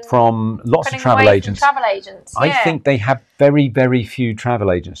away from lots of travel agents. I think they have very, very few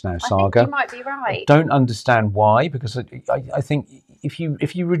travel agents now, Saga. I think you might be right. Don't understand why, because I think if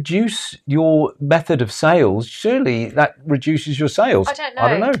you reduce your method of sales, surely that reduces your sales. I don't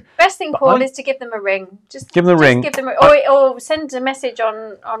know. Best thing, Paul, is to give them a ring. Just give them a ring. Or send a message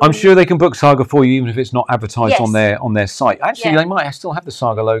on. I'm sure they can book Saga for you, even if it's not advertised on their site. Actually, they might still have the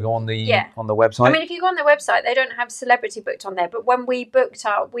Saga logo on the website. I mean, if you go on their website, they don't have celebrity booked on there. But when we booked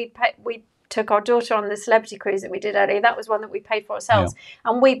we took our daughter on the celebrity cruise that we did earlier. That was one that we paid for ourselves,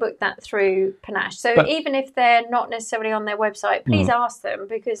 and we booked that through Panache. So even if they're not necessarily on their website, please ask them,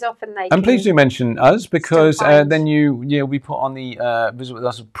 because often they. And please do mention us, because then we put on the Visit With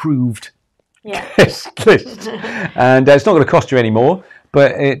Us approved list, and it's not going to cost you any more,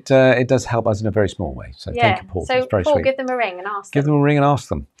 but it does help us in a very small way. So thank you, Paul. So very Paul, sweet. give them a ring and ask them. Give them a ring and ask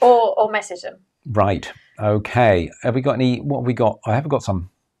them, or message them. Right. Okay. Have we got any? What have we got? I haven't got some.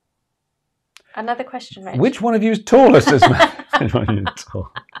 Another question, Rich. Which one of you is tallest? I'm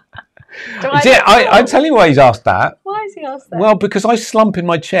telling you why he's asked that. Why has he asked that? Well, because I slump in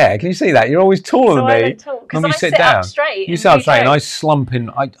my chair. Can you see that? You're always taller than me. When you sit down, you sit up straight, and I slump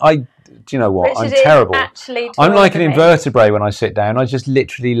in. Do you know what? Richard I'm terrible. I'm like an invertebrate when I sit down. I just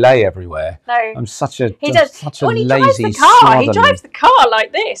literally lay everywhere. No, I'm such a lazy. He drives the car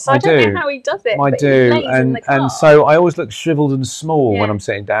like this. I don't know how he does it. I do, and so I always look shriveled and small when I'm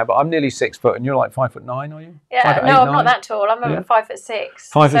sitting down. But I'm nearly 6 foot, and you're like 5'9", are you? Yeah, I'm not that tall. I'm over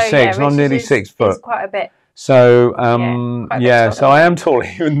 5'6". 5'6", and I'm nearly 6 foot. It's quite a bit. So so I am tall,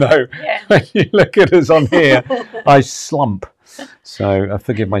 even though when you look at us on here, I slump. So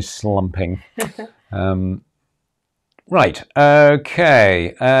forgive my slumping. Right.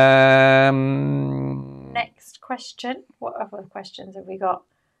 Okay. Next question. What other questions have we got?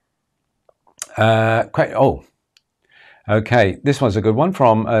 Okay. This one's a good one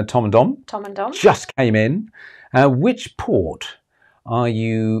from Tom and Dom. Tom and Dom just came in. Which port are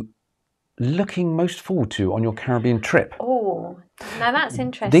you looking most forward to on your Caribbean trip? Oh, now that's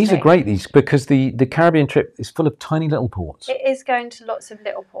interesting. These are great, because the Caribbean trip is full of tiny little ports. It is going to lots of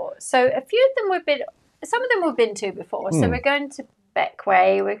little ports. So a few of them some of them we've been to before. So we're going to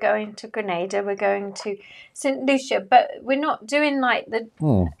Bequia, we're going to Grenada, we're going to St. Lucia, but we're not doing like the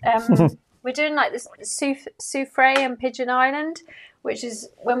we're doing like the Soufrière and Pigeon Island, which is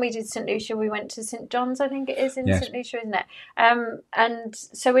when we did St. Lucia, we went to St. John's, I think it is in St. Lucia, isn't it? And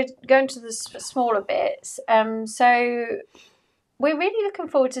so we're going to the smaller bits. So we're really looking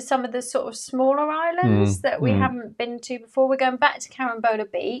forward to some of the sort of smaller islands that we haven't been to before. We're going back to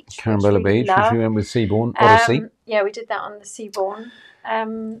Carambola Beach. Carambola Beach, which we went with Seabourn Odyssey. Yeah, we did that on the Seabourn.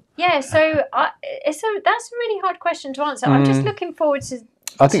 So that's a really hard question to answer. I'm just looking forward to.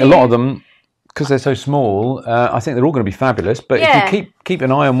 I think a lot of them, because they're so small, I think they're all going to be fabulous. But if you keep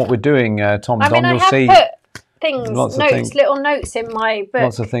an eye on what we're doing, Tom and Dom, you'll see. Little notes in my book.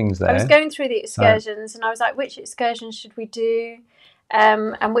 Lots of things there. I was going through the excursions and I was like, which excursions should we do?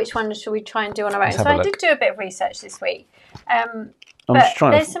 And which ones should we try and do on our own? So I did do a bit of research this week. But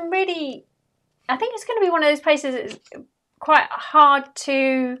there's some really, I think it's going to be one of those places that's quite hard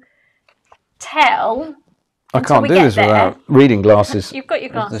to tell. I can't do this without reading glasses. You've got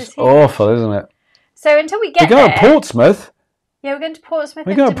your glasses here. Awful, isn't it? So until we get there. We go to Portsmouth. Yeah, we're going to Portsmouth.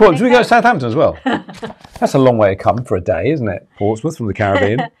 We go to Portsmouth. We go to Southampton as well. That's a long way to come for a day, isn't it? Portsmouth from the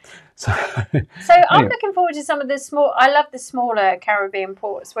Caribbean. So I'm looking forward to some of the small. I love the smaller Caribbean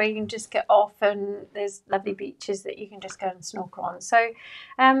ports where you can just get off and there's lovely beaches that you can just go and snorkel on. So,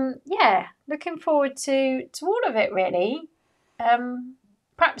 looking forward to all of it really.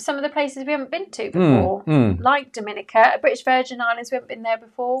 Perhaps some of the places we haven't been to before, like Dominica, British Virgin Islands. We haven't been there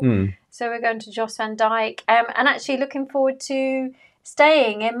before, so we're going to Jost Van Dyke, and actually looking forward to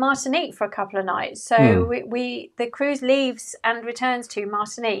staying in Martinique for a couple of nights. So the cruise leaves and returns to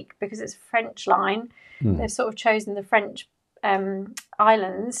Martinique because it's a French line. They've sort of chosen the French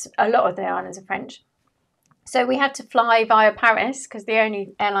islands. A lot of the islands are French. So we had to fly via Paris because the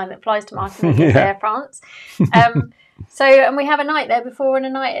only airline that flies to Martinique is Air France. And we have a night there before and a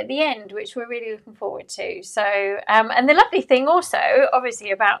night at the end, which we're really looking forward to. So, and the lovely thing also,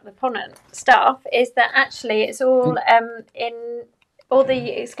 obviously, about the Ponant stuff is that actually it's all all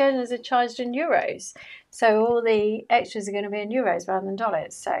the excursions are charged in euros. So all the extras are going to be in euros rather than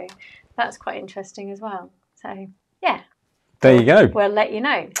dollars. So that's quite interesting as well. So, yeah. There you go. We'll let you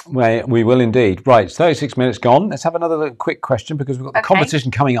know. We will indeed. Right, 36 minutes gone. Let's have another quick question because we've got the competition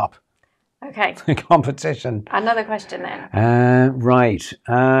coming up. Okay. Competition. Another question then. Right.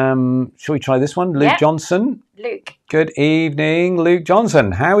 Shall we try this one? Luke Johnson. Luke. Good evening, Luke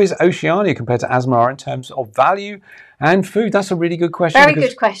Johnson. How is Oceania compared to Asmara in terms of value and food? That's a really good question. Very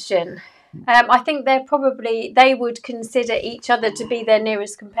good question. I think they would consider each other to be their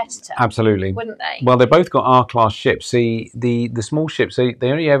nearest competitor. Absolutely. Wouldn't they? Well, they both got R-class ships. See, the small ships, they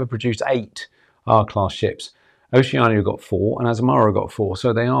only ever produced 8 R-class ships. Oceania got 4 and Asmara got 4.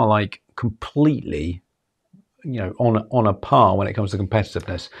 So they are like completely, on a par when it comes to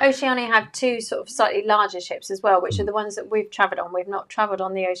competitiveness. Oceania have 2 sort of slightly larger ships as well, which are the ones that we've travelled on. We've not travelled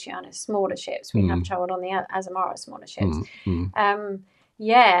on the Oceania smaller ships. We have travelled on the Asmara smaller ships. What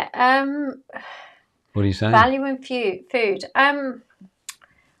do you say? Value and food. I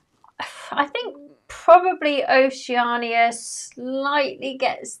think probably Oceania slightly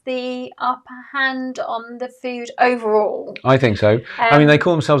gets the upper hand on the food overall. I think so. I mean, they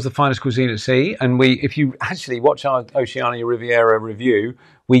call themselves the finest cuisine at sea, and if you actually watch our Oceania Riviera review,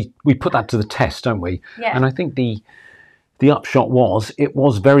 we put that to the test, don't we? Yeah. And I think the upshot was it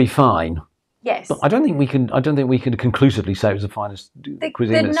was very fine. Yes. But I don't think we can conclusively say it was the finest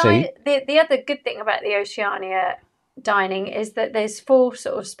cuisine at sea. The other good thing about the Oceania dining is that there's 4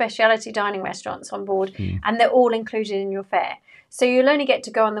 sort of speciality dining restaurants on board, and they're all included in your fare. So you'll only get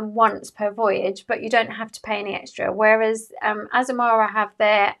to go on them once per voyage, but you don't have to pay any extra. Whereas Asmara have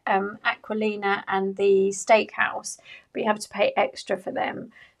their Aquilina and the Steakhouse, but you have to pay extra for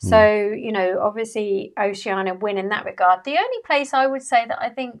them. So, obviously Oceania win in that regard. The only place I would say that I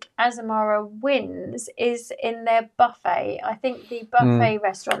think Asmara wins is in their buffet. I think the buffet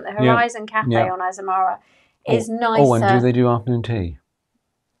restaurant, the Horizon Cafe on Asmara, is nicer. Oh, and do they do afternoon tea?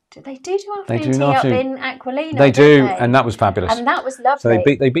 Do they do afternoon tea up in Aquilina? They do, and that was fabulous. And that was lovely. So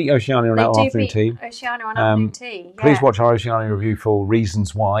they beat Oceania on afternoon tea. Oceania on afternoon tea. Yeah. Please watch our Oceania review for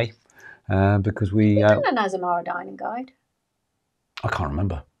reasons why, because we done an Asmara dining guide. I can't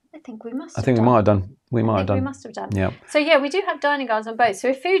remember. I think we must. We might have done. We must have done. Yeah. So we do have dining guides on both. So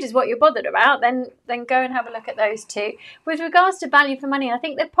if food is what you're bothered about, then go and have a look at those 2. With regards to value for money, I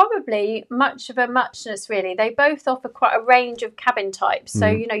think they're probably much of a muchness. Really, they both offer quite a range of cabin types. So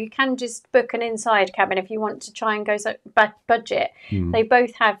you can just book an inside cabin if you want to try and go budget. They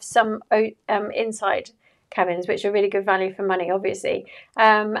both have some inside cabins, which are really good value for money, obviously.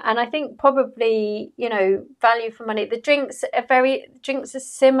 And I think probably, value for money. The drinks are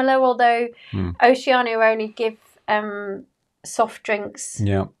similar, although Oceania only give soft drinks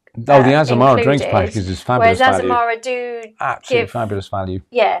Oh, the Azamara drinks included, package is fabulous whereas value. Azamara do Absolutely give, fabulous value.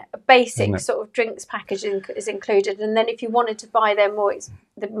 yeah, a basic Isn't it? sort of drinks package is included, and then if you wanted to buy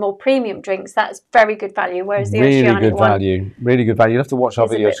the more premium drinks, that's very good value. Whereas the Really Oceania good one value. Really good value. You'll have to watch our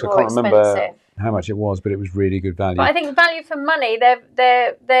is a videos. bit I more can't remember expensive. how much it was, but it was really good value. But I think value for money,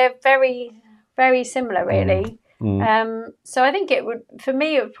 they're very, very similar, really. So I think it would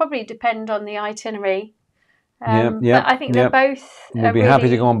probably depend on the itinerary. But I think they're both. We'd be happy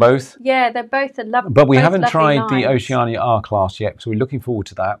to go on both. Yeah, they're both a lovely. But we haven't tried the Oceania R class yet, so we're looking forward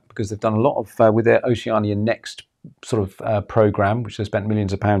to that because they've done a lot of with their Oceania Next sort of program, which they spent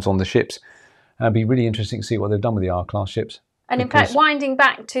millions of pounds on the ships. It'd be really interesting to see what they've done with the R class ships. And in fact, winding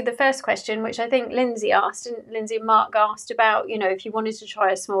back to the first question, which I think Lindsay asked, and Lindsay and Mark asked about, if you wanted to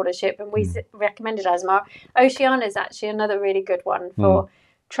try a smaller ship, and we recommended Azamara. Oceania is actually another really good one for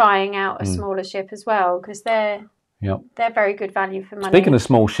trying out a smaller ship as well, because they're very good value for money. Speaking of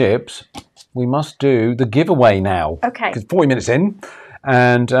small ships, we must do the giveaway now. Okay. Because 40 minutes in,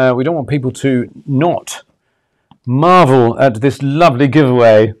 and we don't want people to not marvel at this lovely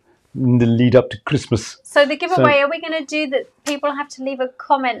giveaway in the lead up to Christmas. So the giveaway, are we going to do that? People have to leave a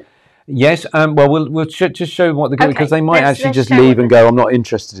comment. Yes, well, we'll just show what the giveaway, because they might actually just leave and go, I'm not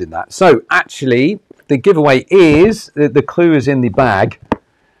interested in that. So actually, the giveaway is, the clue is in the bag.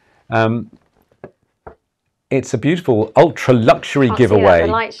 It's a beautiful ultra luxury giveaway. The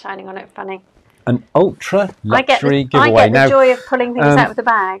light's shining on it, funny. An ultra luxury giveaway. I get the joy of pulling things out of the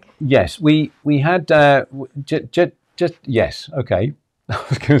bag. Yes, we had just yes, okay. I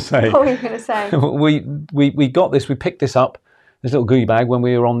was going to say. What were you going to say? we got this. We picked this up, this little goodie bag, when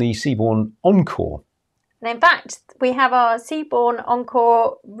we were on the Seabourn Encore. And in fact, we have our Seabourn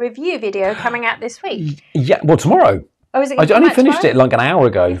Encore review video coming out this week. Yeah, well, tomorrow. Oh, is it? I only finished it like an hour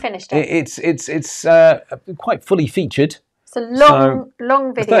ago. You finished it. It's quite fully featured. It's a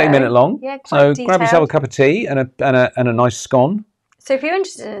long video. 30-minute long. Yeah, quite so detailed. grab yourself a cup of tea and a nice scone. So if you're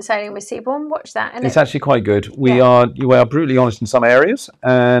interested in sailing with Seabourn, watch that. And it's actually quite good. We are brutally honest in some areas,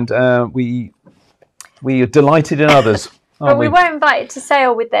 and we are delighted in others. But we were invited to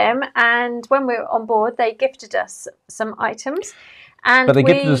sail with them, and when we were on board, they gifted us some items. But they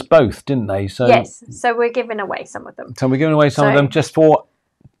gifted us both, didn't they? So yes, so we're giving away some of them. So we're giving away some of them just for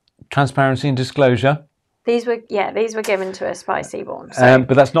transparency and disclosure. These were given to us by Seabourn. So.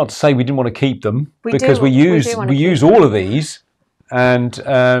 But that's not to say we didn't want to keep them, because we use all of these, and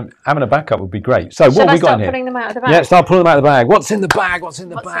having a backup would be great. So what have we got in here? Start pulling them out of the bag. Yeah, start pulling them out of the bag. What's in the bag? What's in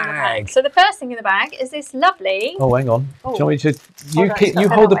the bag? So the first thing in the bag is this lovely. Oh, hang on. Shall we just you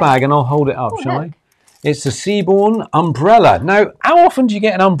hold the bag and I'll hold it up, shall I? It's the Seabourn umbrella. Now, how often do you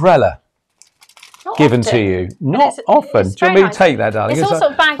get an umbrella given to you? Not often. Do you want me to take that, darling? It's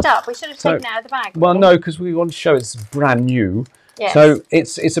also bagged up. We should have taken it out of the bag. Well, no, because we want to show it's brand new. Yes. So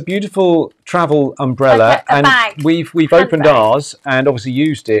it's a beautiful travel umbrella, and we've opened ours and obviously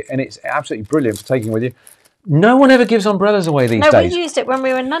used it, and it's absolutely brilliant for taking with you. No one ever gives umbrellas away these days. No, we used it when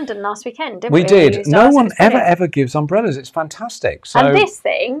we were in London last weekend, didn't we? We did. No one ever gives umbrellas. It's fantastic. So, and this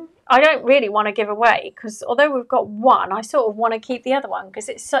thing, I don't really want to give away, because although we've got one, I sort of want to keep the other one because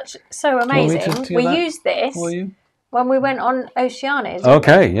it's so amazing. We used this when we went on Oceania.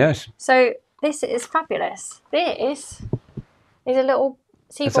 Okay, yes. So this is fabulous. This is a little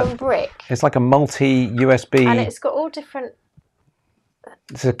Seabourn brick. It's like a multi-USB. And it's got all different...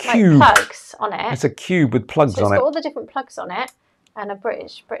 It's a cube. Like plugs on it. It's a cube with plugs on it. It's got all the different plugs on it, and a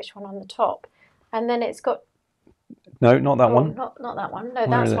British one on the top. And then it's got... No, not that one. Not that one. No,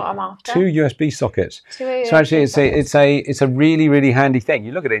 that's what I'm after. 2 USB sockets. So actually, it's a really, really handy thing.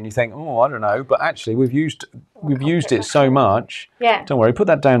 You look at it and you think, oh, I don't know, but actually we've used it so much. Yeah. Don't worry, put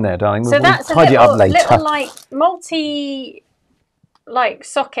that down there, darling. So that's a little like multi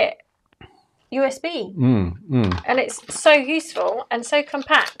socket USB, and it's so useful and so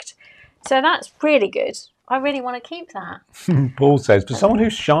compact. So that's really good. I really want to keep that. Paul says, for someone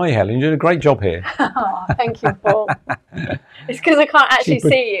who's shy, Helen, you did a great job here. Oh, thank you, Paul. It's because I can't actually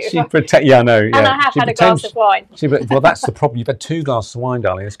see you. Yeah, I know. Yeah. And I have had a glass of wine. Well, that's the problem. You've had 2 glasses of wine,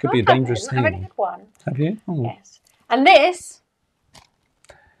 darling. This could be a dangerous thing. I've only had one. Have you? Oh. Yes. And this.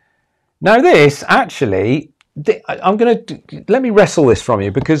 Now this, actually, I'm going to... Let me wrestle this from you,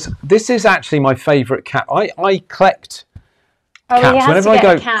 because this is actually my favourite cap. I collect... caps. Whenever I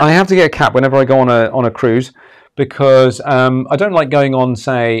go, I have to get a cap whenever I go on a cruise, because I don't like going on,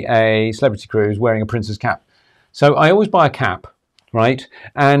 say, a celebrity cruise wearing a prince's cap. So I always buy a cap, right?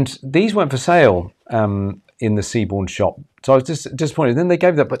 And these weren't for sale in the Seabourn shop, so I was just disappointed. Then they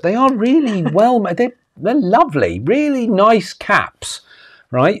gave that, but they are really well made. They're lovely, really nice caps,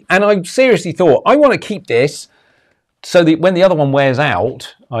 right? And I seriously thought, I want to keep this So when the other one wears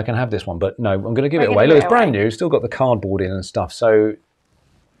out, I can have this one. But no, I'm going to give it away. Look, it's brand new. It's still got the cardboard in and stuff. So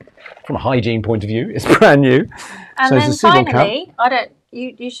from a hygiene point of view, it's brand new. And so then finally, I don't.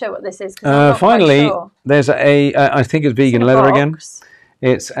 You show what this is. Finally, sure. There's I think it's vegan leather again.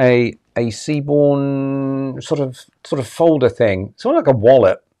 It's a Seaborn sort of folder thing, sort of like a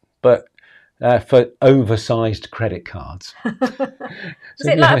wallet, but for oversized credit cards. Is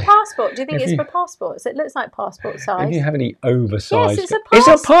it like a passport? Do you think it's for passports? It looks like passport size. If you have any oversized, yes, it's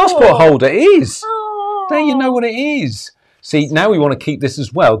a passport holder. It is. Oh. There you know what it is. See, now we want to keep this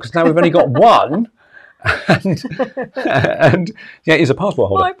as well because now we've only got one. and yeah, it's a passport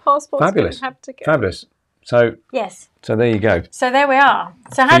holder. My passport's fabulous, have to go. Fabulous. So yes. So there you go. So there we are.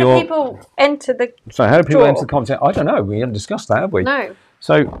 So how do people enter the? So how do people enter the content? I don't know. We haven't discussed that, have we? No.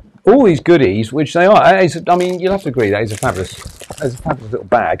 So all these goodies, which they are, I mean, you'll have to agree that is a fabulous little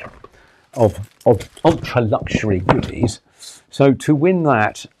bag of ultra luxury goodies. So to win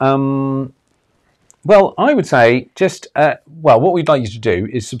that, well, I would say just what we'd like you to do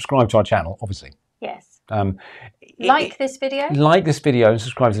is subscribe to our channel, obviously. Yes. Like this video. Like this video and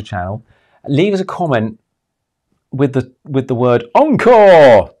subscribe to the channel. Leave us a comment with the word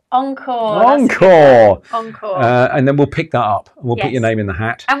encore. Encore. And then we'll pick that up. We'll put your name in the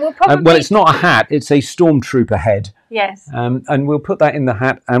hat. And we'll probably well, it's not a hat. It's a stormtrooper head. Yes. And we'll put that in the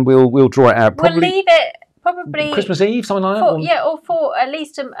hat and we'll draw it out. We'll leave it probably Christmas Eve, something like that. Or for at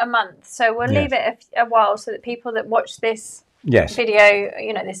least a month. So we'll leave it a while so that people that watch this video,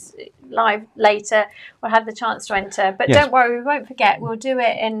 this live later, will have the chance to enter. But don't worry, we won't forget. We'll do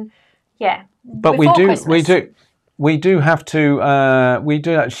it in But we do have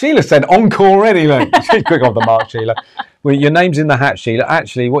to. Sheila said encore already. Look, she's quick off the mark, Sheila. Well, your name's in the hat, Sheila.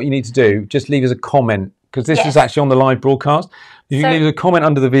 Actually, what you need to do, just leave us a comment because this is actually on the live broadcast. If you can leave us a comment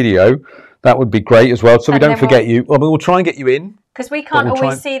under the video, that would be great as well. So we don't forget you. Well, we'll try and get you in. Because we can't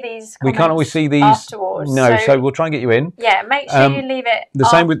always see these. We can't always see these afterwards. No, so we'll try and get you in. Yeah, make sure you leave it. The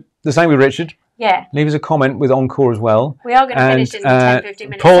same with Richard. Yeah. Leave us a comment with encore as well. We are going to finish in 10-15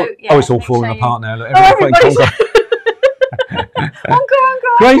 minutes. Paul, it's all falling apart now. Look, everybody's encore.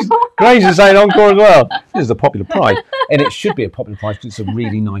 Grace is saying encore as well. This is a popular prize, and it should be a popular prize because it's a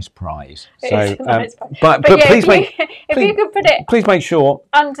really nice prize. So, but please if you could put it, please make sure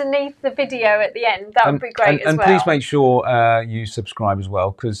underneath the video at the end. That would be great as well. And please make sure you subscribe as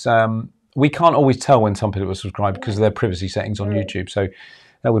well because we can't always tell when some people are subscribed because of their privacy settings on YouTube. So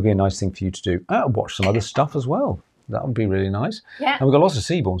that would be a nice thing for you to do. Watch some other stuff as well. That would be really nice. Yeah. And we've got lots of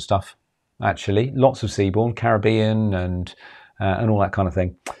Seaborn stuff. Actually, lots of Seaborn, Caribbean, and all that kind of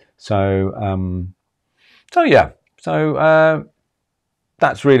thing. So,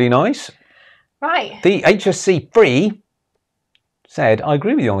 that's really nice. Right. The HSC Free said, "I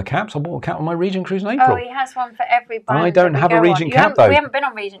agree with you on the caps. I bought a cap on my Regent cruise in April." Oh, he has one for every brand. I don't have a Regent cap though. We haven't been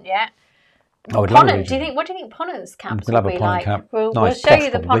on Regent yet. I would love a Regent. What do you think Ponant's caps will be like? Cap. We'll show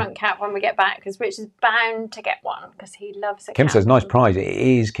you the Ponant cap when we get back because Rich is bound to get one because he loves a cap. Kim says, "Nice prize." It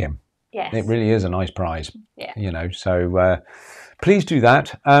is, Kim. Yes. It really is a nice prize. Yeah. So please do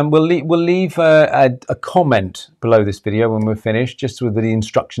that. We'll leave a comment below this video when we're finished, just with the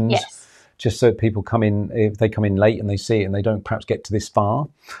instructions. Yes. Just so people come in, if they come in late and they see it and they don't perhaps get to this far,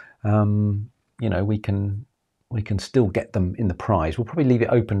 we can still get them in the prize. We'll probably leave it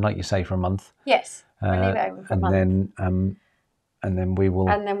open, like you say, for a month. Yes. We'll leave it open for a month. And then we will.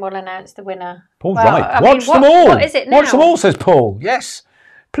 And then we'll announce the winner. Paul's right. Watch them all. What is it now? Watch them all, says Paul. Yes.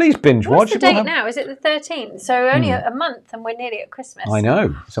 Please binge watch. What's the date now? Is it the 13th? So only a month, and we're nearly at Christmas. I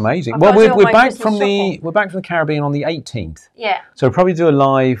know, it's amazing. Well, we're back from the Caribbean on the 18th. Yeah. So we'll probably do a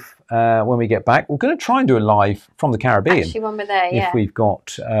live when we get back. We're going to try and do a live from the Caribbean. Actually, when we're there, if we've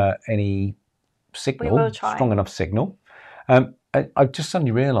got any signal, we will try. Strong enough signal. I've just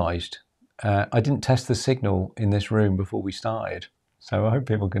suddenly realised I didn't test the signal in this room before we started. So I hope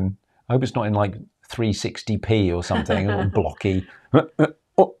people can. I hope it's not in like 360p or something or blocky.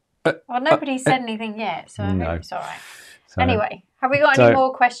 Well, nobody's said anything yet, so I hope it's all right. So, anyway, have we got any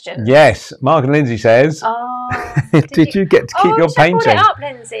more questions? Yes. Mark and Lindsay says, did you get to keep your painting? I brought it up,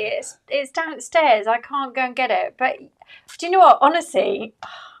 Lindsay. It's downstairs. I can't go and get it. But do you know what? Honestly,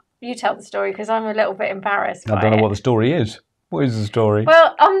 you tell the story because I'm a little bit embarrassed by it. I don't know what the story is. What is the story?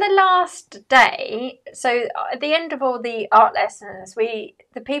 Well, on the last day, so at the end of all the art lessons,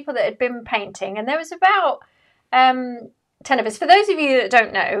 the people that had been painting, and there was about 10 of us. For those of you that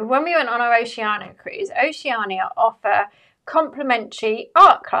don't know, when we went on our Oceania cruise, Oceania offer complimentary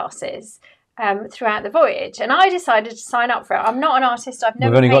art classes throughout the voyage, and I decided to sign up for it. I'm not an artist. I've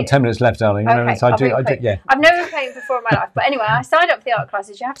never. We've only painted. got 10 minutes left, darling. Okay, So yeah. I've never painted before in my life, but anyway, I signed up for the art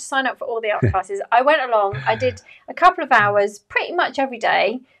classes. You have to sign up for all the art classes. I went along. I did a couple of hours, pretty much every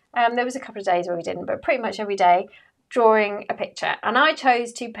day. There was a couple of days where we didn't, but pretty much every day, drawing a picture. And I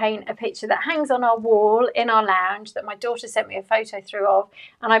chose to paint a picture that hangs on our wall in our lounge that my daughter sent me a photo through of,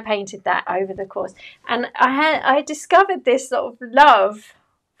 and I painted that over the course. And I discovered this sort of love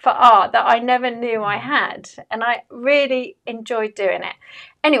for art that I never knew I had, and I really enjoyed doing it.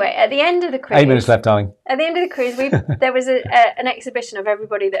 Anyway, at the end of the cruise, 8 minutes left, darling. At the end of the cruise, there was an exhibition of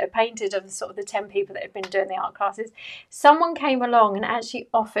everybody that had painted, of sort of the 10 people that had been doing the art classes. Someone came along and actually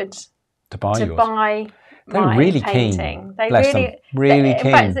offered to buy they were really painting. keen. They Bless really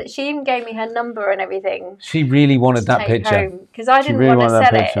keen. In fact, she even gave me her number and everything. She really wanted that picture because I didn't want to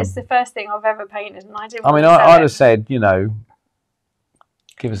sell it. It's the first thing I've ever painted, and I didn't. I mean, I'd have said, you know,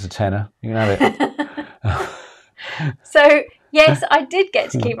 give us a tenner. You can have it. So yes, I did get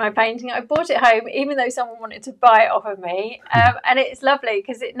to keep my painting. I brought it home, even though someone wanted to buy it off of me, and it's lovely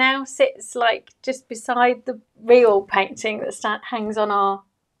because it now sits like just beside the real painting that hangs on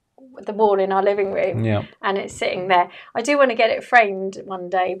the wall in our living room, and it's sitting there. I do want to get it framed one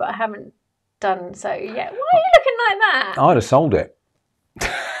day, but I haven't done so yet. Why are you looking like that? I'd have sold it.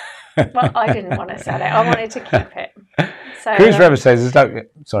 Well, I didn't want to sell it. I wanted to keep it. So, Cruise Forever says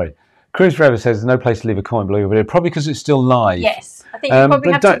Cruise Forever says there's no place to leave a comment below your video, probably because it's still live. Yes, I think you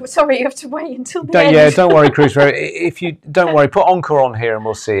probably have to. Sorry, you have to wait until the end. Yeah, don't worry, Cruise Forever. If you don't worry, put Encore on here and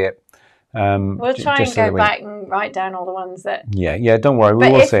we'll see it. We'll try and go back and write down all the ones that. Yeah, don't worry, we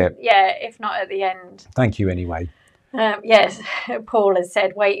will see it. Yeah, if not at the end. Thank you anyway. Yes, Paul has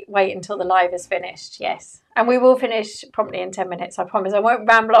said wait until the live is finished. Yes, and we will finish promptly in 10 minutes. I promise. I won't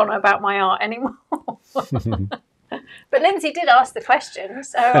ramble on about my art anymore. But Lindsay did ask the question,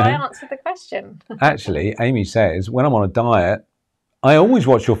 so I answered the question. Actually, Amy says when I'm on a diet, I always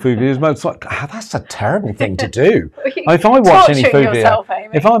watch your food videos. But it's like, that's a terrible thing to do. If I watch any food video,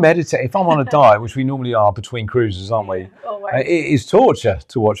 if I'm editing, if I'm on a diet, which we normally are between cruises, aren't we? It is torture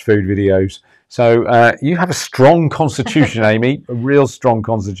to watch food videos. So you have a strong constitution, Amy, a real strong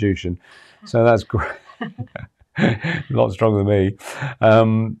constitution. So that's great. A lot stronger than me.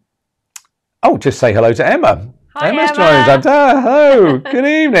 Just say hello to Emma. Hi, Emma Jones. Hello. Good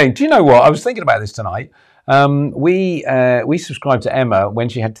evening. Do you know what? I was thinking about this tonight. We subscribed to Emma when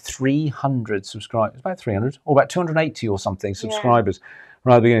she had 300 subscribers, about 300 or about 280 or something subscribers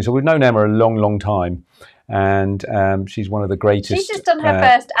right at the beginning. So we've known Emma a long, long time, and she's one of the greatest. She's just done her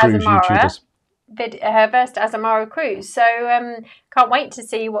first Azamara cruise, so can't wait to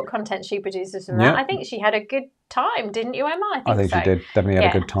see what content she produces from that. I think she had a good time, didn't you, Emma? I think she did. Definitely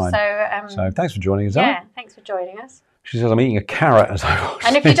had a good time. So thanks for joining us. Yeah, thanks for joining us. She says I'm eating a carrot as I watch.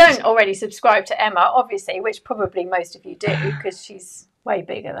 And if you don't already subscribe to Emma, obviously, which probably most of you do, because she's way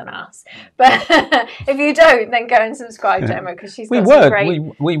bigger than us. But if you don't, then go and subscribe to Emma because she's got some great...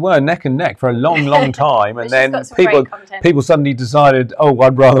 We were neck and neck for a long, long time, and then people suddenly decided,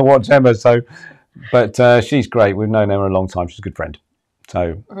 I'd rather watch Emma. So, but she's great. We've known Emma a long time. She's a good friend.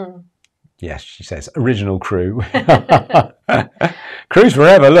 So. Yes, she says, original crew. Cruise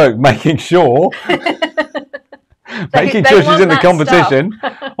Forever, look, making sure she's in the competition.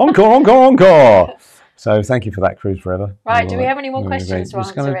 Encore. So thank you for that, Cruise Forever. Right, do we have any more questions to answer?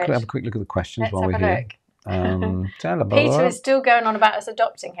 Just going to have a quick look at the questions while we're here. Peter is still going on about us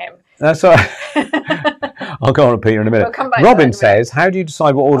adopting him. That's all right. I'll go on to Peter in a minute. Robin says, how do you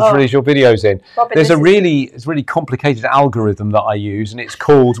decide what order to release your videos in? Robin, There's a really complicated algorithm that I use, and it's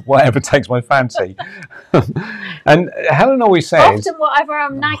called whatever takes my fancy. And Helen always says... Often whatever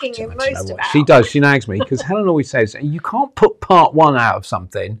I'm nagging you most about. She does, she nags me, because Helen always says, you can't put part 1 out of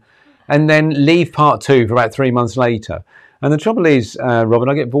something and then leave part 2 for about 3 months later. And the trouble is, Robin,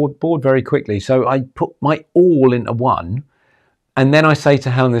 I get bored very quickly. So I put my all into one. And then I say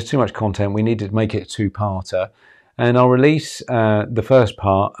to Helen, there's too much content. We need to make it a 2-parter. And I'll release the first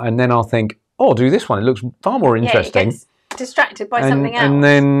part. And then I'll think, I'll do this one. It looks far more interesting. It gets distracted by something else. And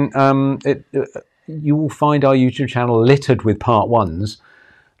then you will find our YouTube channel littered with part 1s.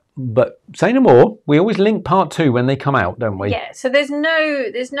 But say no more. We always link part 2 when they come out, don't we? Yeah. So there's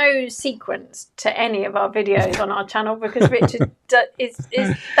no sequence to any of our videos on our channel because Richard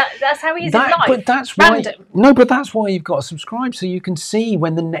that's how he is in life. But that's random. But that's why you've got to subscribe so you can see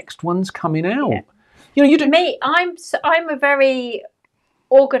when the next one's coming out. Yeah. You know, you do. Me, I'm a very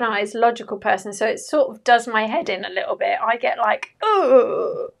organised, logical person, so it sort of does my head in a little bit. I get like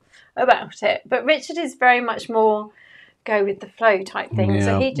about it, but Richard is very much more go with the flow type thing. Yeah,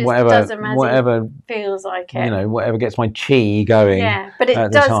 So he just whatever, does them as whatever, he feels like it. you know, whatever gets my chi going. Yeah, but it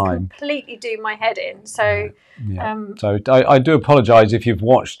at the does time. completely do my head in. So, Yeah. So I do apologise if you've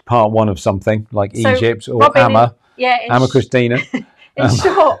watched part 1 of something like So Egypt or Robin, Amma, in Amma Christina.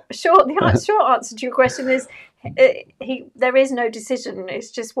 short, short answer to your question is there is no decision.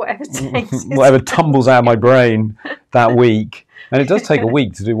 It's just whatever takes. Whatever tumbles out of my brain that week. And it does take a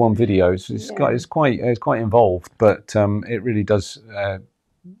week to do one video. It's quite involved, but it really does.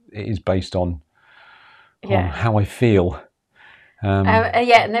 It is based on how I feel.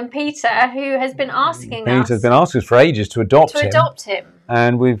 And then Peter, who has been asking us. Peter's been asking us for ages to adopt him.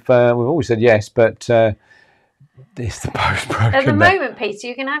 And we've always said yes, but it's the post-production. At the moment, Peter,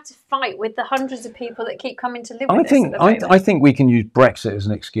 you're going to have to fight with the hundreds of people that keep coming to live with us at the moment. I think we can use Brexit as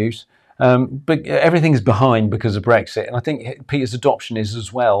an excuse. But everything's behind because of Brexit, and I think Peter's adoption is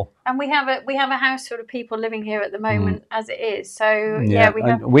as well. And we have a house full of people living here at the moment as it is. So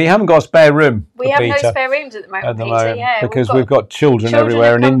we haven't got a spare room. We have no spare rooms at the moment, Peter. Because we've got children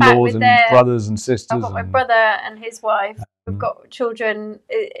everywhere and in-laws and brothers and sisters. I've got my brother and his wife. We've got children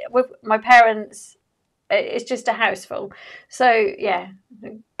with my parents. It's just a house full. So yeah,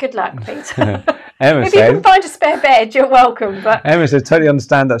 good luck, Peter. Emma if you can find a spare bed, you're welcome. But Emma says, totally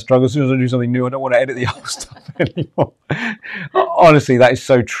understand that struggle. As soon as I do something new, I don't want to edit the old stuff anymore. Honestly, that is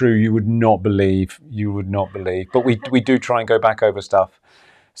so true. You would not believe. But we do try and go back over stuff.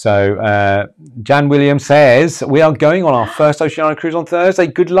 So Jan Williams says, we are going on our first Oceania cruise on Thursday.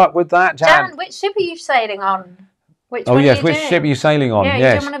 Good luck with that, Jan, which ship are you sailing on? Which ship are you sailing on? Yeah,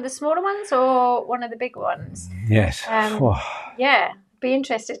 you doing one of the smaller ones or one of the big ones? Yes. Yeah, be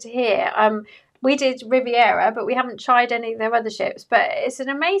interested to hear. We did Riviera, but we haven't tried any of their other ships. But it's an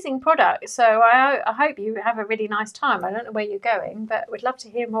amazing product, so I hope you have a really nice time. I don't know where you're going, but we'd love to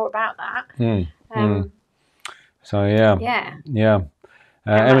hear more about that. So yeah.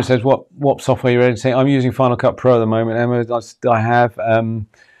 Emma says, what software are you editing? I'm using Final Cut Pro at the moment, Emma. I have.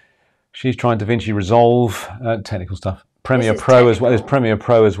 She's trying DaVinci Resolve, technical stuff. Premiere Pro as well. There's Premiere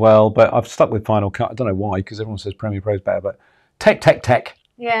Pro as well, but I've stuck with Final Cut. I don't know why, because everyone says Premiere Pro is better, but tech.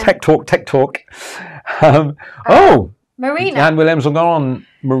 Yeah. Tech talk. Marina. Jan Williams will go on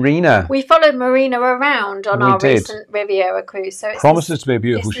Marina. We followed Marina around on our recent Riviera cruise. So it promises to be a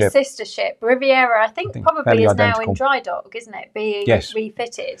beautiful ship. It's the sister ship. Riviera, I think probably is now in dry dock, isn't it? Being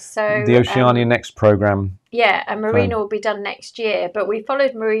refitted. So the Oceania Next program. Yeah, and Marina will be done next year. But we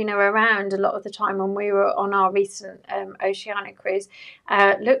followed Marina around a lot of the time when we were on our recent Oceania cruise.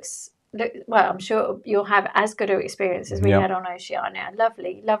 Well, I'm sure you'll have as good an experience as we had on Oceania.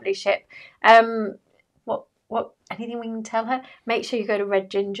 Lovely, lovely ship. What anything we can tell her? Make sure you go to Red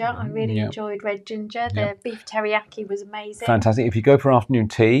Ginger. I really enjoyed Red Ginger. The beef teriyaki was amazing. Fantastic. If you go for afternoon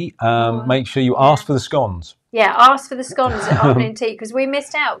tea, make sure you ask for the scones. Yeah, ask for the scones at afternoon tea, because we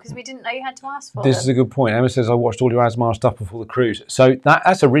missed out because we didn't know you had to ask for them. This is a good point. Emma says, I watched all your Asmar stuff before the cruise. So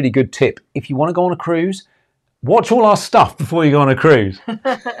that's a really good tip. If you want to go on a cruise, watch all our stuff before you go on a cruise.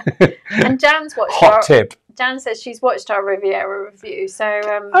 And Jan's watched Hot tip. Jan says she's watched our Riviera review.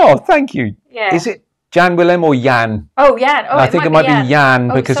 So thank you. Yeah. Is it Jan Willem or Jan? Oh, Jan. I think it might be Jan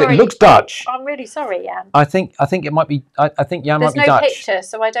because it looks Dutch. I'm really sorry, Jan. I think it might be. I think Jan might be Dutch. There's no picture,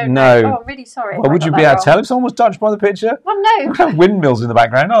 so I don't know. Oh, I'm really sorry. Well, would you be able to tell if someone was Dutch by the picture? Well, no. We don't have windmills in the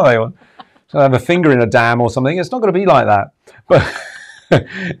background, are they? So they have a finger in a dam or something. It's not going to be like that. But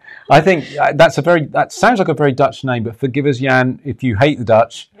I think that sounds like a very Dutch name, but forgive us, Jan, if you hate the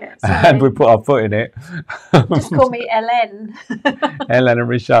Dutch and we put our foot in it. Just call me Ellen. Ellen and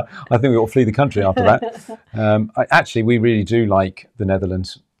Richard. I think we ought to flee the country after that. We really do like the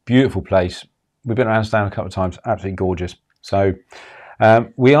Netherlands. Beautiful place. We've been to Amsterdam a couple of times. Absolutely gorgeous. So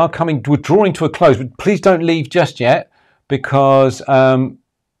we're drawing to a close, but please don't leave just yet because we've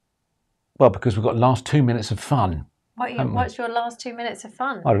got last 2 minutes of fun. What's your last 2 minutes of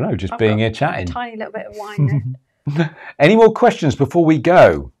fun? I don't know, just being here chatting. A tiny little bit of wine there. Any more questions before we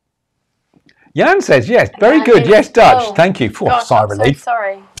go? Jan says, yes, very good. Yes, Dutch. Thank you. Sigh of relief. So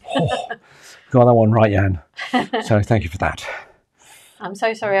sorry. Got that one right, Jan. So thank you for that. I'm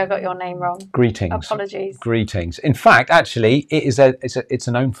so sorry I got your name wrong. Greetings. Apologies. Greetings. In fact, actually, it's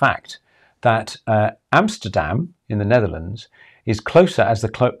a known fact that Amsterdam in the Netherlands is closer as the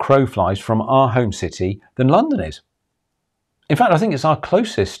crow flies from our home city than London is. In fact, I think it's our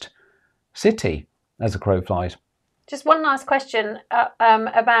closest city as the crow flies. Just one last question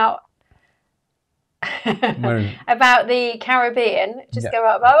about about the Caribbean. Just go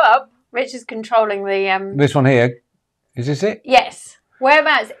up. Rich is controlling the... This one here. Is this it? Yes.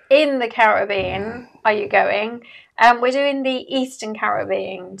 Whereabouts in the Caribbean are you going? We're doing the Eastern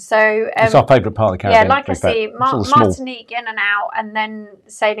Caribbean. So it's our favourite part of the Caribbean. Yeah, like I say, Martinique in and out, and then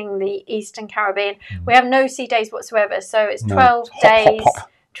sailing the Eastern Caribbean. We have no sea days whatsoever, so it's 12 days. Hop.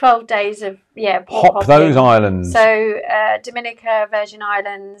 12 days of hop those islands. So Dominica, Virgin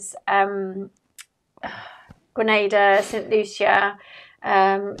Islands, Grenada, St Lucia,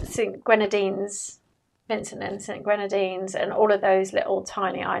 St Grenadines, Vincent and St Grenadines, and all of those little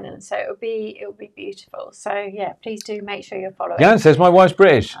tiny islands. So it'll be beautiful. So yeah, please do make sure you're following. Jan says my wife's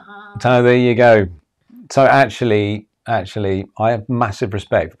British. So there you go. So actually, I have massive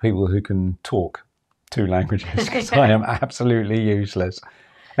respect for people who can talk 2 languages, because I am absolutely useless.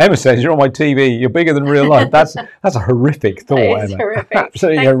 Emma says, you're on my TV, you're bigger than real life. That's a horrific thought, Emma. Horrific.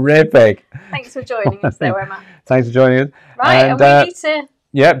 Absolutely horrific. Thanks for joining us though, Emma. Thanks for joining us. Right, and we need to...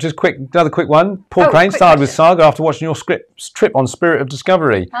 Yeah, just another quick one. Paul Crane started with Saga after watching your trip on Spirit of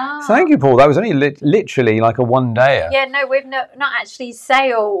Discovery. Thank you, Paul. That was only literally like a one-dayer. Yeah, no, we've not actually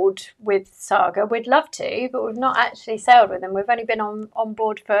sailed with Saga. We'd love to, but we've not actually sailed with them. We've only been on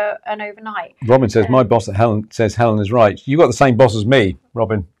board for an overnight. Robin says, my boss at Helen says Helen is right. You got the same boss as me,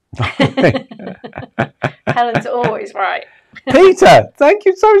 Robin. Helen's always right. Peter, thank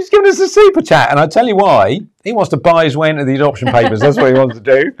you so much for giving us a super chat. And I tell you why, he wants to buy his way into the adoption papers. That's what he wants to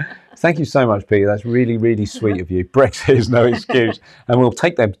do. Thank you so much, Peter. That's really, really sweet of you. Brexit is no excuse. And we'll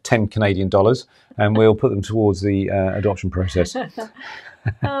take them 10 Canadian dollars and we'll put them towards the adoption process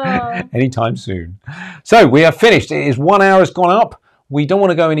anytime soon. So we are finished. It is 1 hour has gone up. We don't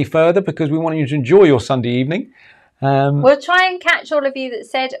want to go any further because we want you to enjoy your Sunday evening. We'll try and catch all of you that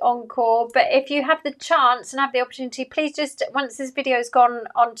said encore, but if you have the chance and have the opportunity, please just, once this video's gone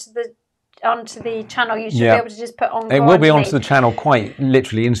onto the channel, you should be able to just put encore. It will be onto the channel quite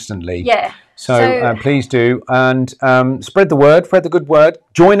literally instantly. Yeah. So please do, and spread the word, spread the good word.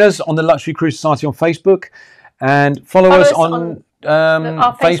 Join us on the Luxury Cruise Society on Facebook, and follow us on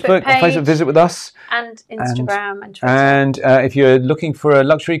our Facebook page, visit with us, and Instagram and Twitter. And if you're looking for a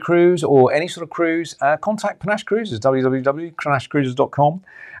luxury cruise or any sort of cruise, contact Panache Cruises, www.panachecruises.com,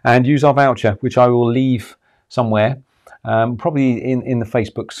 and use our voucher, which I will leave somewhere, probably in the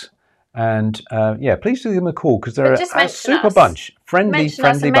Facebooks. And yeah, please do give them a call because they're a super bunch, friendly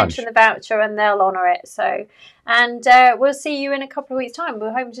bunch. Mention the voucher and they'll honour it. So, and we'll see you in a couple of weeks' time.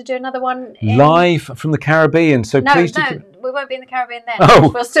 We're hoping to do another one live from the Caribbean. So please do. No, we won't be in the Caribbean then. Oh.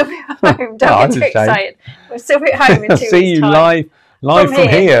 We'll still be at home. Don't get too excited. We'll still be at home in 2 weeks' time. See you live from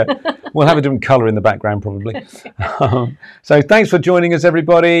here. We'll have a different colour in the background probably. So thanks for joining us,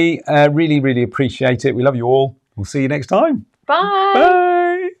 everybody. Really, really appreciate it. We love you all. We'll see you next time. Bye. Bye.